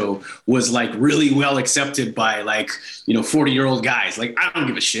hop show was like really well accepted by 40-year-old guys. Like, I don't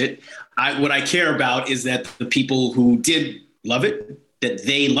give a shit. What I care about is that the people who did love it, that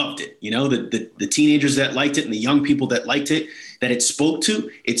they loved it. The teenagers that liked it and the young people that liked it, that it spoke to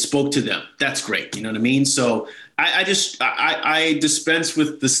them. That's great. You know what I mean? So I dispense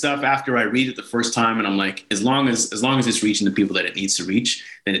with the stuff after I read it the first time, and I'm like, as long as it's reaching the people that it needs to reach,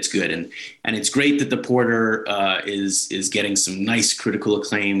 then it's good. And it's great that The Porter is getting some nice critical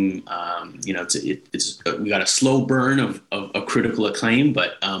acclaim. We got a slow burn of critical acclaim,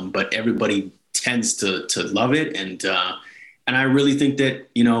 but everybody tends to love it, and I really think that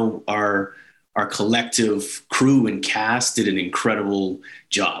our collective crew and cast did an incredible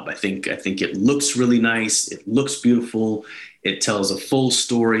job. I think it looks really nice. It looks beautiful. It tells a full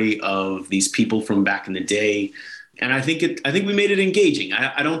story of these people from back in the day. And I think we made it engaging.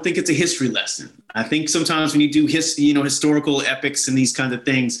 I don't think it's a history lesson. I think sometimes when you do historical epics and these kinds of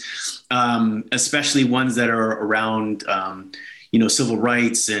things, especially ones that are around, civil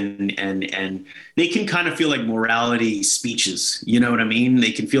rights and they can kind of feel like morality speeches. You know what I mean?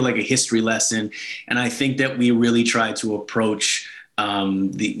 They can feel like a history lesson. And I think that we really try to approach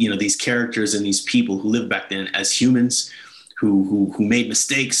these characters and these people who lived back then as humans who made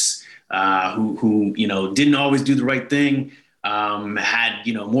mistakes, who didn't always do the right thing, had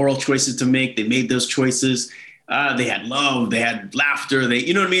moral choices to make. They made those choices. They had love, they had laughter,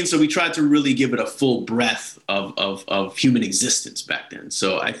 you know what I mean? So we tried to really give it a full breadth of human existence back then.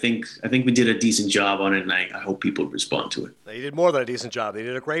 So I think we did a decent job on it, and I hope people respond to it. They did more than a decent job. They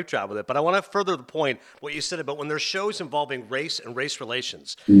did a great job with it. But I want to further the point, what you said about when there's shows involving race and race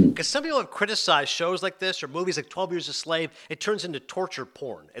relations. Because some people have criticized shows like this or movies like 12 Years a Slave. It turns into torture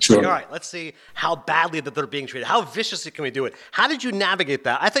porn. It's like, all right, let's see how badly that they're being treated. How viciously can we do it? How did you navigate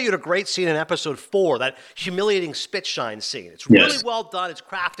that? I thought you had a great scene in episode 4, that humiliating spit shine scene. It's really well done. It's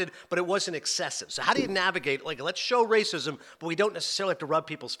crafted, but it wasn't excessive. So how do you navigate, let's show racism, but we don't necessarily have to rub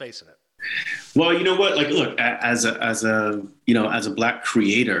people's face in it? Well, you know what? Look, as a Black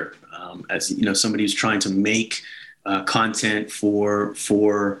creator, as somebody who's trying to make content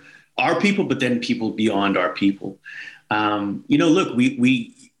for our people, but then people beyond our people. Look,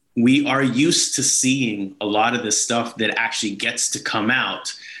 we are used to seeing a lot of the stuff that actually gets to come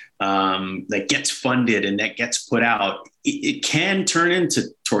out, that gets funded and that gets put out. It can turn into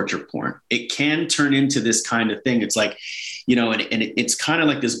torture porn. It can turn into this kind of thing. It's like, and it's kind of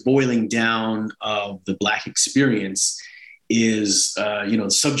like this boiling down of the Black experience is,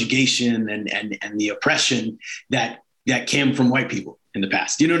 subjugation and the oppression that came from white people in the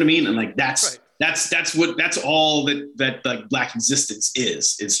past. You know what I mean? And like, that's all that like Black existence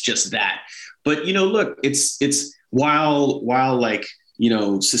is. It's just that. But, look, it's while like,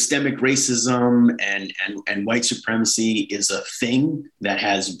 systemic racism and white supremacy is a thing that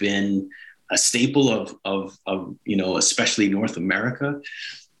has been a staple of especially North America,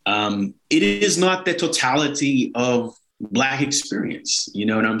 it is not the totality of Black experience. You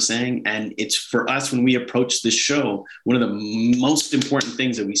know what I'm saying? And it's for us, when we approach this show, one of the most important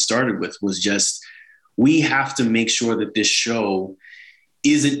things that we started with was just, we have to make sure that this show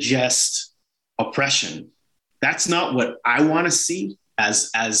isn't just oppression. That's not what I want to see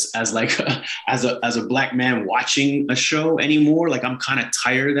as a Black man watching a show anymore. Like, I'm kind of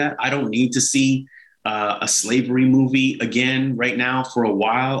tired of that. I don't need to see a slavery movie again right now for a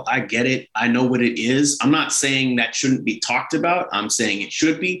while. I get it. I know what it is. I'm not saying that shouldn't be talked about. I'm saying it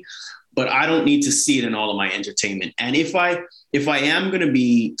should be, but I don't need to see it in all of my entertainment. And if I am going to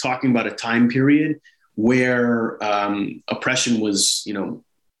be talking about a time period where oppression was,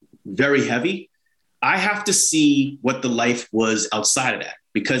 very heavy, I have to see what the life was outside of that,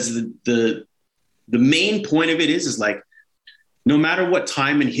 because the main point of it is like, no matter what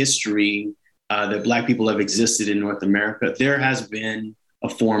time in history that Black people have existed in North America, there has been a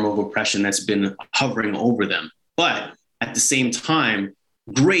form of oppression that's been hovering over them. But at the same time,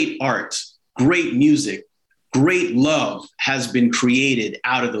 great art, great music, great love has been created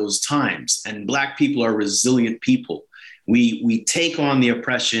out of those times. And Black people are resilient people. We take on the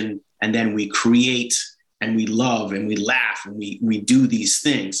oppression, and then we create and we love and we laugh and we do these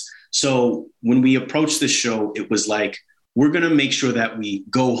things. So when we approached the show, it was like, we're going to make sure that we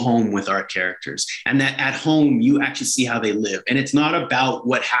go home with our characters, and that at home you actually see how they live. And it's not about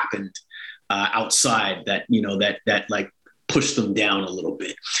what happened outside that, that like pushed them down a little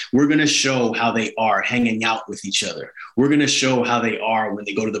bit. We're going to show how they are hanging out with each other. We're going to show how they are when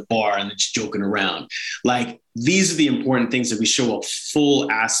they go to the bar and they're just joking around. Like, these are the important things, that we show a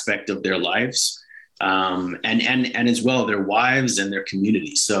full aspect of their lives, and as well their wives and their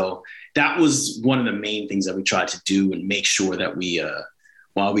community. So that was one of the main things that we tried to do, and make sure that we,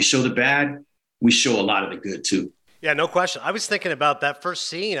 while we show the bad, we show a lot of the good too. Yeah, no question. I was thinking about that first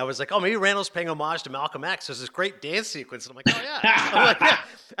scene. I was like, oh, maybe Randall's paying homage to Malcolm X. There's this great dance sequence. And I'm like, oh, yeah. I'm like, yeah.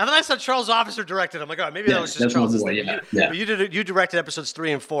 And then I saw Charles Officer directed. I'm like, oh, maybe that was just Charles. But you directed episodes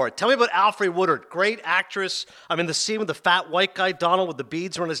 3 and 4. Tell me about Alfre Woodard. Great actress. I mean, the scene with the fat white guy, Donald, with the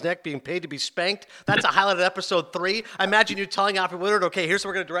beads around his neck, being paid to be spanked. That's a highlight of episode 3. I imagine you telling Alfre Woodard, okay, here's how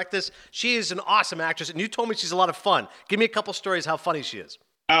we're going to direct this. She is an awesome actress. And you told me she's a lot of fun. Give me a couple stories how funny she is.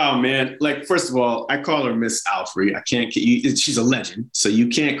 Oh man! Like, first of all, I call her Miss Alfre. I can't. She's a legend, so you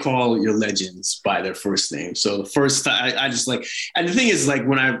can't call your legends by their first name. So the first time, I just like, and the thing is, like,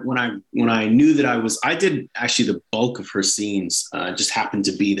 when I knew that I did actually the bulk of her scenes. Just happened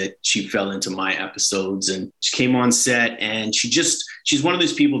to be that she fell into my episodes, and she came on set, and she's one of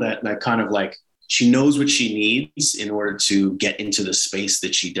those people that kind of like, she knows what she needs in order to get into the space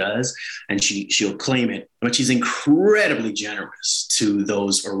that she does, and she'll claim it. But she's incredibly generous to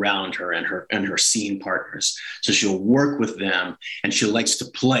those around her and her scene partners. So she'll work with them, and she likes to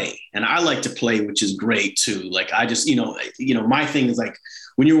play, and I like to play, which is great too. Like, I just my thing is, like,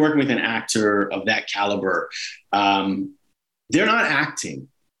 when you're working with an actor of that caliber, they're not acting.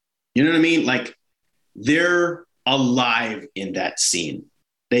 You know what I mean? Like, they're alive in that scene.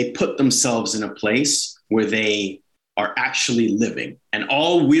 They put themselves in a place where they are actually living, and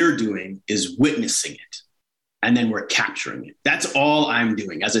all we're doing is witnessing it, and then we're capturing it. That's all I'm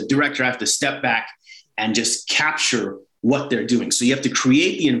doing. As a director, I have to step back and just capture what they're doing. So you have to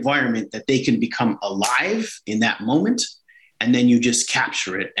create the environment that they can become alive in that moment, and then you just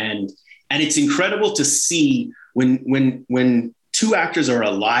capture it. And it's incredible to see when two actors are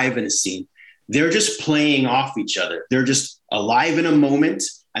alive in a scene, they're just playing off each other. They're just alive in a moment,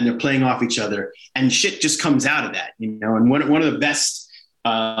 and they're playing off each other, and shit just comes out of that, And one of the best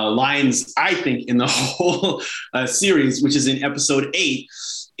lines, I think, in the whole series, which is in episode 8,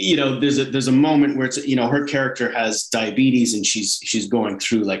 there's a moment where it's, her character has diabetes, and she's going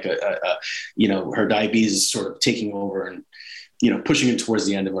through like her diabetes is sort of taking over and, pushing it towards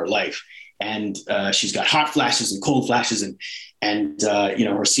the end of her life. And she's got hot flashes and cold flashes, and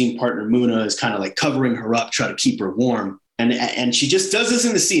her scene partner Muna is kind of like covering her up, trying to keep her warm. And she just does this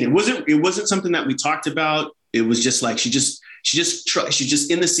in the scene. It wasn't something that we talked about. It was just like, she's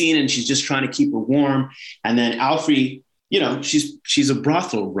just in the scene, and she's just trying to keep her warm. And then Alfre, she's a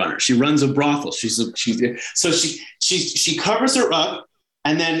brothel runner. She runs a brothel. So she covers her up,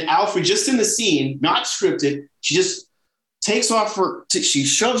 and then Alfre, just in the scene, not scripted, she just takes off she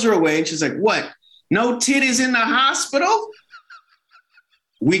shoves her away, and she's like, "What? No titties in the hospital?"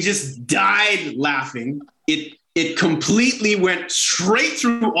 We just died laughing. It completely went straight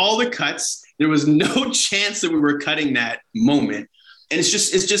through all the cuts. There was no chance that we were cutting that moment. And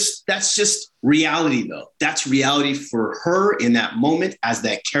that's just reality though. That's reality for her in that moment as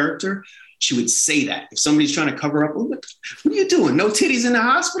that character. She would say that if somebody's trying to cover up, what are you doing? No titties in the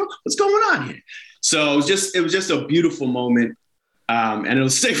hospital? What's going on here? So it was just a beautiful moment. And it'll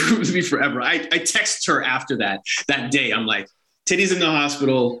stay with me forever. I texted her after that day. I'm like, titties in the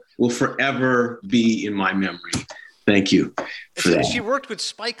hospital will forever be in my memory. Thank you for that. She worked with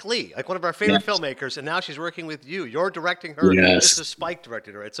Spike Lee, like one of our favorite filmmakers, and now she's working with you. You're directing her just as Spike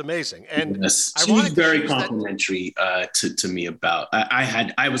directed her. It's amazing. And she was very complimentary to me about.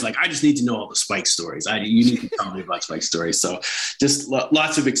 I was like, I just need to know all the Spike stories. You need to tell me about Spike stories. So just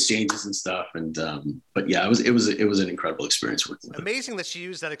lots of exchanges and stuff. And but yeah, it was an incredible experience working with her. Amazing that she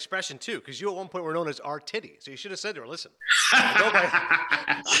used that expression too, because you at one point were known as R Titty. So you should have said to her, listen,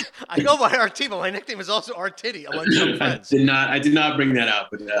 I go by RT, but my nickname is also R Titty among some friends. I did not bring that up,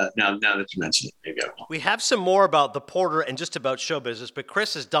 but now that you mention it, maybe I will. We have some more about the Porter and just about show business, but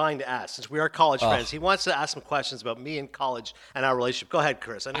Chris is dying to ask, since we are college friends. He wants to ask some questions about me in college and our relationship. Go ahead,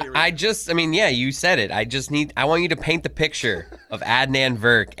 Chris. I know you're you said it. I want you to paint the picture of Adnan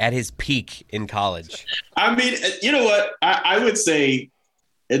Virk at his peak in college. I mean, you know what? I would say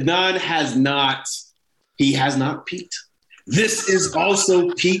Adnan has not peaked. This is also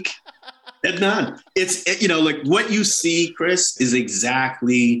peak Adnan. It's like what you see, Chris, is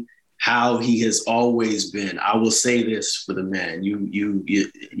exactly how he has always been. I will say this for the man: you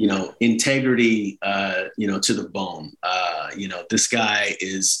integrity, to the bone. This guy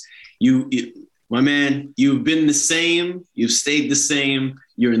is my man. You've been the same. You've stayed the same.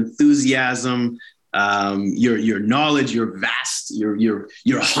 Your enthusiasm. Your knowledge, your vast, your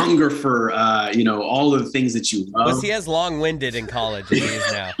hunger for all of the things that you love. Was he as long-winded in college as he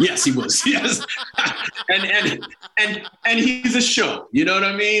is now? Yes, he was. Yes, and he's a show. You know what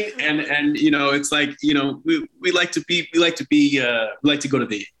I mean? And it's like we like to go to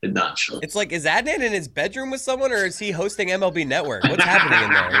the Adnan show. It's like, is Adnan in his bedroom with someone, or is he hosting MLB Network? What's happening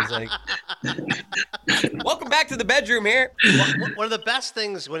in there? He's like, welcome back to the bedroom here. One of the best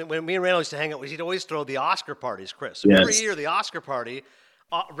things when me and Randall used to hang out was he'd always throw the Oscar parties, Chris. Yes. Every year, the Oscar party,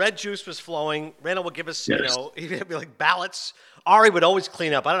 red juice was flowing. Randall would give us, he'd be like ballots. Ari would always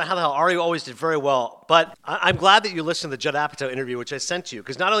clean up. I don't know how the hell Ari always did very well, but I'm glad that you listened to the Judd Apatow interview, which I sent to you,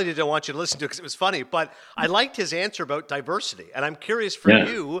 because not only did I want you to listen to it because it was funny, but I liked his answer about diversity. And I'm curious for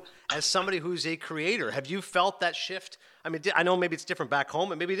you, as somebody who's a creator, have you felt that shift? I mean, I know maybe it's different back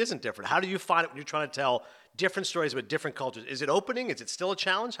home, and maybe it isn't different. How do you find it when you're trying to tell different stories about different cultures? Is it opening? Is it still a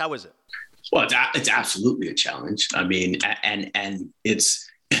challenge? How is it? Well, it's absolutely a challenge. I mean, and it's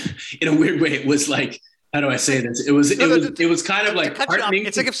in a weird way. It was like, how do I say this? It was kind of like heartening.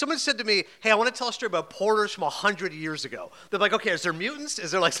 It's like if someone said to me, "Hey, I want to tell a story about porters from 100 years ago." They're like, "Okay, is there mutants?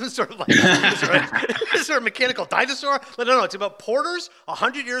 Is there like some sort of like is there a mechanical dinosaur?" Like, no, it's about porters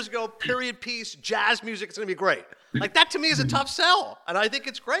 100 years ago. Period piece, jazz music. It's gonna be great. Like that to me is a tough sell, and I think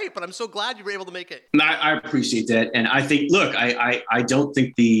it's great. But I'm so glad you were able to make it. I appreciate that, and I think, look, I don't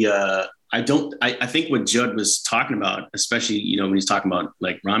think I think what Judd was talking about, especially when he's talking about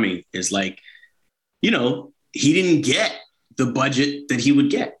like Rami, is like, he didn't get the budget that he would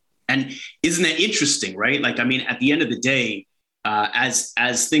get, and isn't that interesting, right? Like, I mean, at the end of the day, as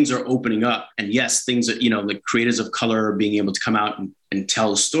things are opening up, and yes, things that the creators of color are being able to come out and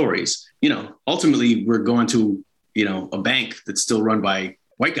tell stories. Ultimately, we're going to a bank that's still run by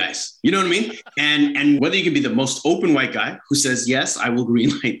white guys. You know what I mean? And whether you can be the most open white guy who says, yes, I will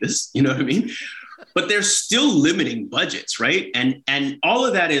greenlight this, you know what I mean? But they're still limiting budgets, right? And all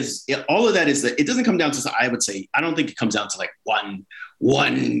of that is that it doesn't come down to, I would say, I don't think it comes down to like one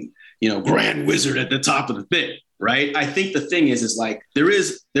grand wizard at the top of the thing, right? I think the thing is like there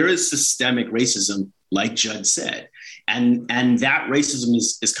is systemic racism, like Judd said. And that racism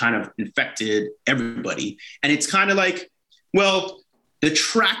is kind of infected everybody. And it's kind of like, well, the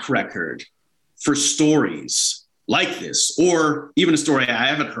track record for stories like this, or even a story I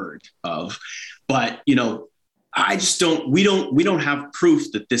haven't heard of, but we don't have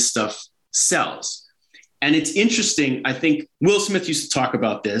proof that this stuff sells. And it's interesting. I think Will Smith used to talk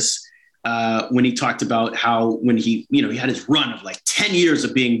about this when he talked about how when he had his run of like 10 years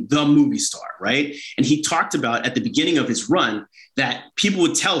of being the movie star, right? And he talked about at the beginning of his run that people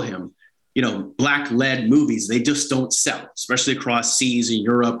would tell him, Black-led movies, they just don't sell, especially across seas in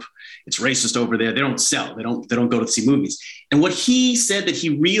Europe. It's racist over there. They don't sell. They don't go to see movies. And what he said that he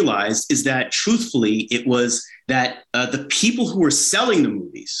realized is that, truthfully, it was that the people who were selling the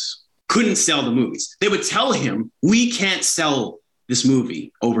movies couldn't sell the movies. They would tell him, we can't sell this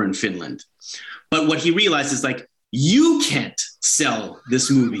movie over in Finland. But what he realized is like, you can't sell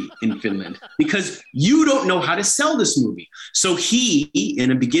this movie in Finland because you don't know how to sell this movie. So he, in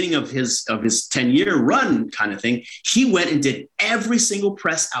the beginning of his 10-year run kind of thing, he went and did every single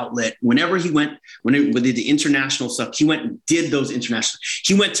press outlet. Whenever he went, when he did the international stuff, he went and did those international.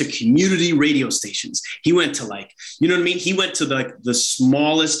 He went to community radio stations. He went to you know what I mean? He went to the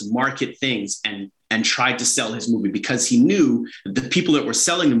smallest market things and tried to sell his movie because he knew that the people that were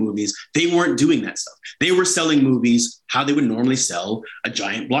selling the movies, they weren't doing that stuff. They were selling movies how they would normally sell a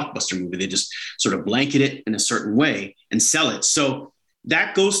giant blockbuster movie. They just sort of blanket it in a certain way and sell it. So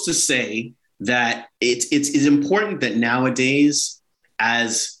that goes to say that it's important that nowadays,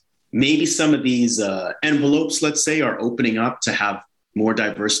 as maybe some of these envelopes, let's say, are opening up to have more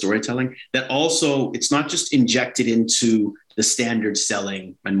diverse storytelling, that also it's not just injected into the standard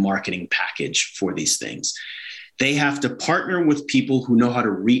selling and marketing package for these things. They have to partner with people who know how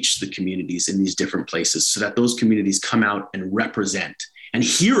to reach the communities in these different places so that those communities come out and represent and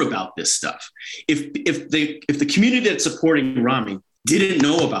hear about this stuff. If the community that's supporting Ramy didn't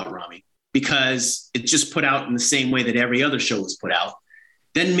know about Ramy because it's just put out in the same way that every other show is put out,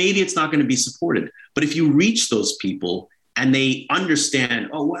 then maybe it's not going to be supported. But if you reach those people and they understand,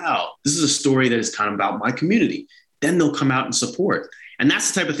 oh, wow, this is a story that is kind of about my community, then they'll come out and support. And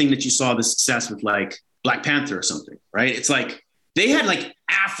that's the type of thing that you saw the success with Black Panther or something, right? It's like they had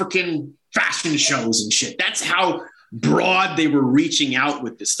African fashion shows and shit. That's how broad they were reaching out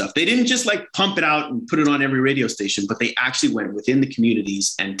with this stuff. They didn't just pump it out and put it on every radio station, but they actually went within the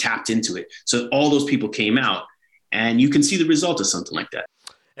communities and tapped into it. So all those people came out, and you can see the result of something like that.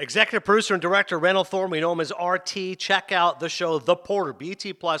 Executive producer and director Randall Thorne, we know him as RT. Check out the show The Porter,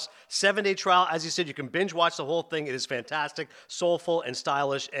 BT Plus, 7-day trial. As you said, you can binge watch the whole thing. It is fantastic, soulful, and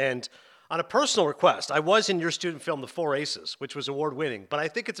stylish. And on a personal request, I was in your student film, The Four Aces, which was award-winning. But I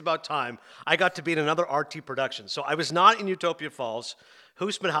think it's about time I got to be in another RT production. So I was not in Utopia Falls.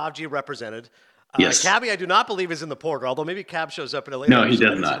 Husman Havji represented. Yes. Cabby, I do not believe is in The Porter, although maybe Cab shows up in a later No, he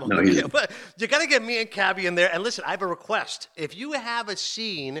does not. No, he doesn't. But you got to get me and Cabby in there. And listen, I have a request. If you have a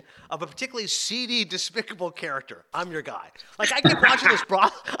scene of a particularly seedy, despicable character, I'm your guy. I keep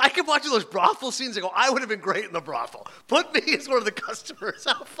watching those brothel scenes and go, I would have been great in the brothel. Put me as one of the customers.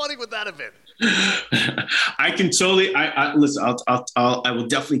 How funny would that have been? I can totally. I listen. I will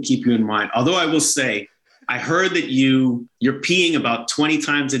definitely keep you in mind. Although I will say, I heard that you're peeing about 20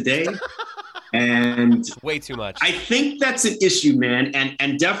 times a day. And way too much. I think that's an issue, man.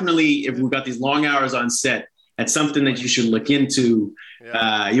 And definitely if we've got these long hours on set, that's something that you should look into.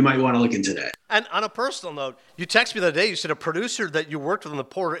 Yeah. You might want to look into that. And on a personal note, you texted me the other day, you said a producer that you worked with on The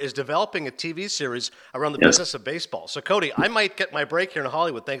Porter is developing a TV series around the business of baseball. So Cody, I might get my break here in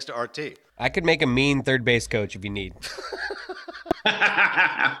Hollywood thanks to RT. I could make a mean third base coach if you need.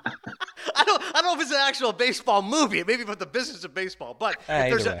 I don't know if it's an actual baseball movie, maybe about the business of baseball, but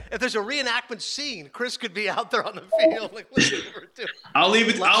if there's a reenactment scene, Chris could be out there on the field. I'll leave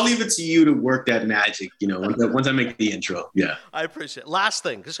it to you to work that magic, once I make the intro. Yeah. I appreciate it. Last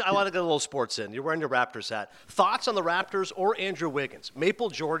thing, because I want to get a little sports in. You're wearing your Raptors hat. Thoughts on the Raptors or Andrew Wiggins? Maple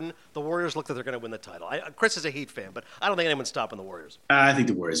Jordan, the Warriors look like they're going to win the title. Chris is a Heat fan, but I don't think anyone's stopping the Warriors. I think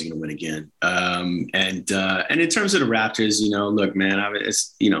the Warriors are going to win again. And in terms of the Raptors, look, man,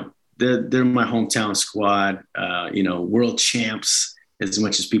 they're my hometown squad, world champs, as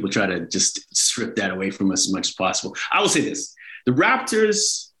much as people try to just strip that away from us as much as possible. I will say this, the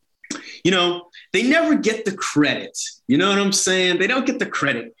Raptors, they never get the credit. You know what I'm saying? They don't get the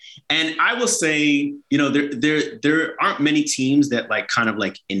credit. And I will say, there aren't many teams that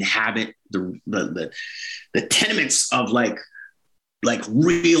inhabit the tenements of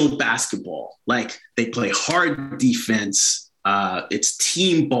real basketball. They play hard defense. It's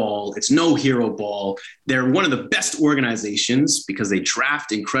team ball. It's no hero ball. They're one of the best organizations because they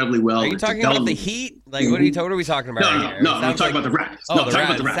draft incredibly well. Are you talking about the Heat? What are we talking about? No, I'm talking about the Raptors. Oh, the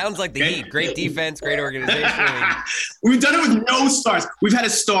Raptors. Sounds like the Heat. Great defense, great organization. We've done it with no stars. We've had a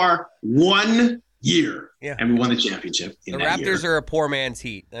star 1 year, and we won the championship. The Raptors are a poor man's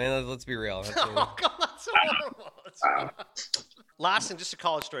Heat. Let's be real. Oh, God, that's so horrible. Last thing, just a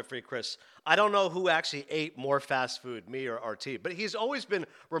college story for you, Chris. I don't know who actually ate more fast food, me or RT, but he's always been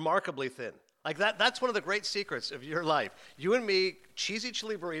remarkably thin. That's one of the great secrets of your life. You and me, cheesy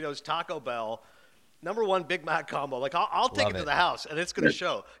chili burritos, Taco Bell, #1 Big Mac combo. I'll take it to the house, and it's going to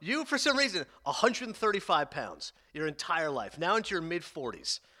show. You, for some reason, 135 pounds your entire life, now into your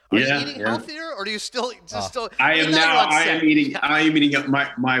mid-40s. Are you eating healthier, or do you still? I am eating.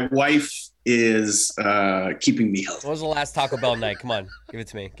 My wife is keeping me healthy. What was the last Taco Bell night? Come on, give it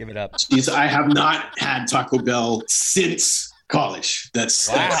to me. Give it up. I have not had Taco Bell since college. That's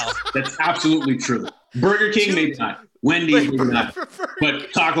absolutely true. Burger King, maybe not. Wendy's, maybe not.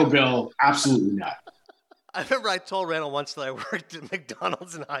 But Taco Bell, absolutely not. I remember I told Randall once that I worked at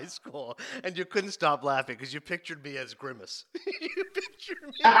McDonald's in high school, and you couldn't stop laughing because you pictured me as Grimace. You pictured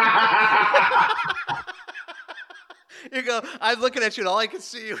me. You go, I'm looking at you, and all I can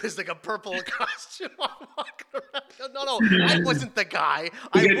see you is like a purple costume. I'm walking around. No, I wasn't the guy.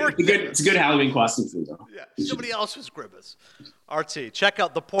 It's a good Halloween costume for you, though. Yeah, somebody else was Grimace. RT, check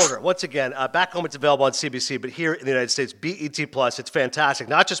out The Porter. Once again, back home it's available on CBC, but here in the United States, BET Plus. It's fantastic.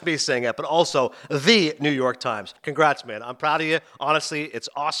 Not just me saying it, but also the New York Times. Congrats, man. I'm proud of you. Honestly, it's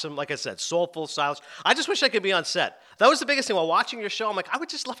awesome. Like I said, soulful, stylish. I just wish I could be on set. That was the biggest thing while watching your show. I'm like, I would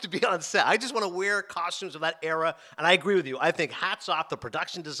just love to be on set. I just want to wear costumes of that era. And I agree with you. I think hats off the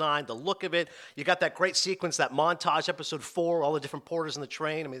production design, the look of it. You got that great sequence, that montage, episode 4, all the different porters in the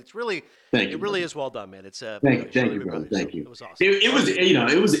train. I mean, it's really, it really is well done, man. It's thank you, brother. Thank you. It was awesome.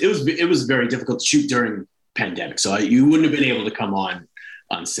 It was very difficult to shoot during pandemic, so you wouldn't have been able to come on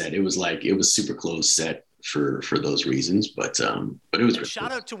set. It was super closed set for those reasons, but it was.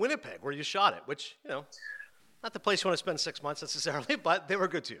 Shout out to Winnipeg where you shot it, which not the place you want to spend 6 months necessarily, but they were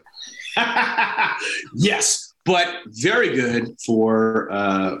good to you. Yes, but very good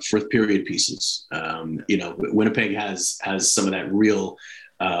for period pieces. Winnipeg has some of that real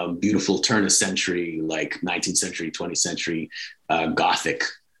beautiful turn of century, like 19th century, 20th century Gothic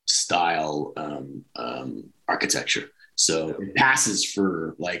style architecture. So it passes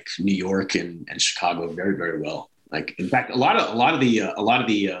for like New York and Chicago very, very well. Like, in fact, a lot of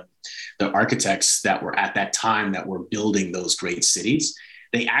the architects that were at that time that were building those great cities,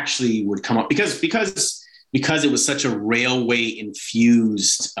 they actually would come up because it was such a railway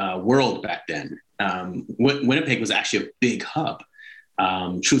infused world back then. Winnipeg was actually a big hub,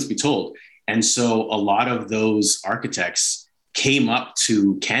 truth be told. And so a lot of those architects came up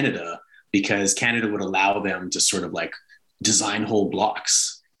to Canada because Canada would allow them to sort of like design whole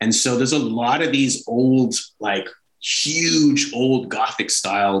blocks. And so there's a lot of these old, like huge old Gothic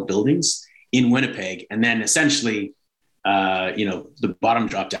style buildings in Winnipeg. And then essentially, the bottom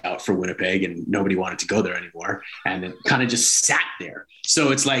dropped out for Winnipeg and nobody wanted to go there anymore. And it kind of just sat there.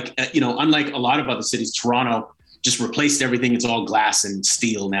 So it's like, unlike a lot of other cities, Toronto just replaced everything. It's all glass and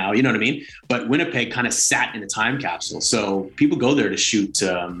steel now, you know what I mean? But Winnipeg kind of sat in a time capsule. So people go there to shoot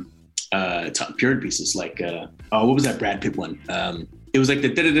period pieces like, what was that Brad Pitt one? It was like the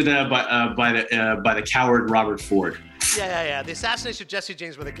by the coward Robert Ford. Yeah. The assassination of Jesse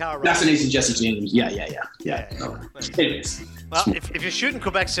James by the coward. Assassination of Jesse James. Yeah. Anyways. Well, if you're shooting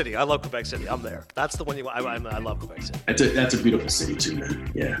Quebec City, I love Quebec City. I'm there. That's the one I love Quebec City. That's a beautiful city too, man.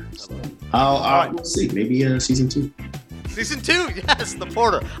 Yeah. We'll see. Maybe season 2. Season 2, yes, The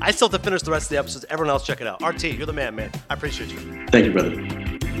Porter. I still have to finish the rest of the episodes. Everyone else, check it out. RT, you're the man. I appreciate you. Thank you, brother.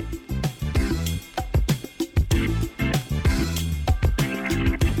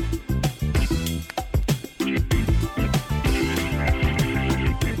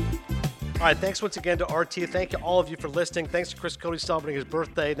 All right, thanks once again to RT. Thank you, all of you, for listening. Thanks to Chris Cody celebrating his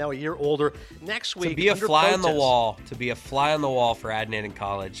birthday, now a year older. Next week, to be a fly on the wall for Adnan in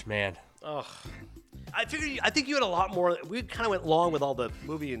college, man. Oh, I think you had a lot more. We kind of went long with all the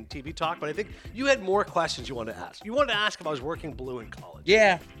movie and TV talk, but I think you had more questions you wanted to ask. You wanted to ask if I was working blue in college.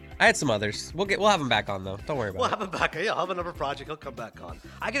 Yeah, I had some others. We'll have him back on though. Don't worry about it. We'll have him back. Yeah, I'll have another project. He'll come back on.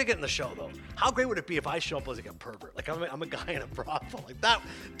 I gotta get in the show though. How great would it be if I show up as like a pervert? Like I'm a guy in a brothel. Like that.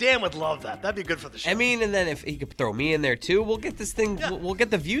 Dan would love that. That'd be good for the show. I mean, and then if he could throw me in there too, we'll get this thing. Yeah. We'll get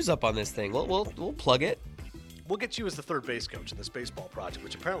the views up on this thing. We'll plug it. We'll get you as the third base coach in this baseball project,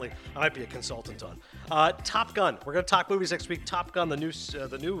 which apparently I might be a consultant on. Top Gun. We're going to talk movies next week. Top Gun, the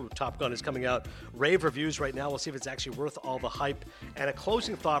new Top Gun is coming out. Rave reviews right now. We'll see if it's actually worth all the hype. And a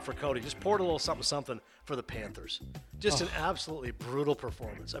closing thought for Cody. Just poured a little something for the Panthers. Just an absolutely brutal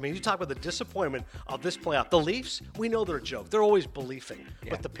performance. I mean, you talk about the disappointment of this playoff. The Leafs, we know they're a joke. They're always believing.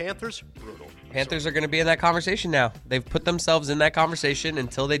 Yeah. But the Panthers, brutal. Panthers are going to be in that conversation now. They've put themselves in that conversation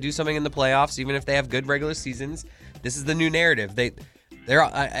until they do something in the playoffs, even if they have good regular seasons. This is the new narrative.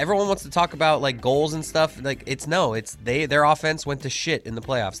 Everyone wants to talk about like goals and stuff. Like their offense went to shit in the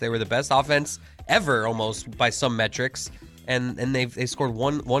playoffs. They were the best offense ever, almost by some metrics, and they scored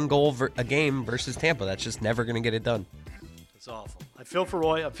one goal a game versus Tampa. That's just never going to get it done. It's awful. I feel for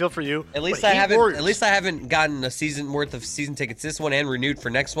Roy. I feel for you. At least I haven't gotten a season worth of season tickets this one and renewed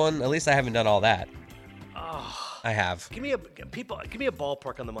for next one. At least I haven't done all that. I have. Give me a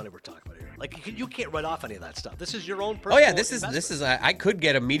ballpark on the money we're talking about here. Like you can't write off any of that stuff. This is your own personal. Oh yeah, this is. I could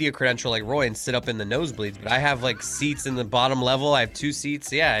get a media credential like Roy and sit up in the nosebleeds, but I have like seats in the bottom level. I have 2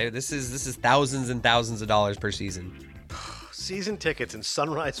 seats. Yeah, this is thousands and thousands of dollars per season. Season tickets in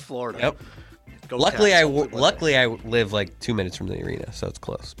Sunrise, Florida. Yep. Go Luckily, Cats, something like that. I live like 2 minutes from the arena, so it's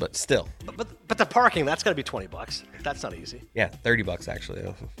close. But still, But the parking, that's got to be $20. That's not easy. yeah, $30 actually.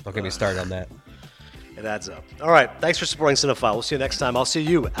 Don't get me started on that. It adds up. All right. Thanks for supporting Cinephile. We'll see you next time. I'll see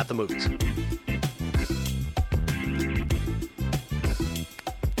you at the movies.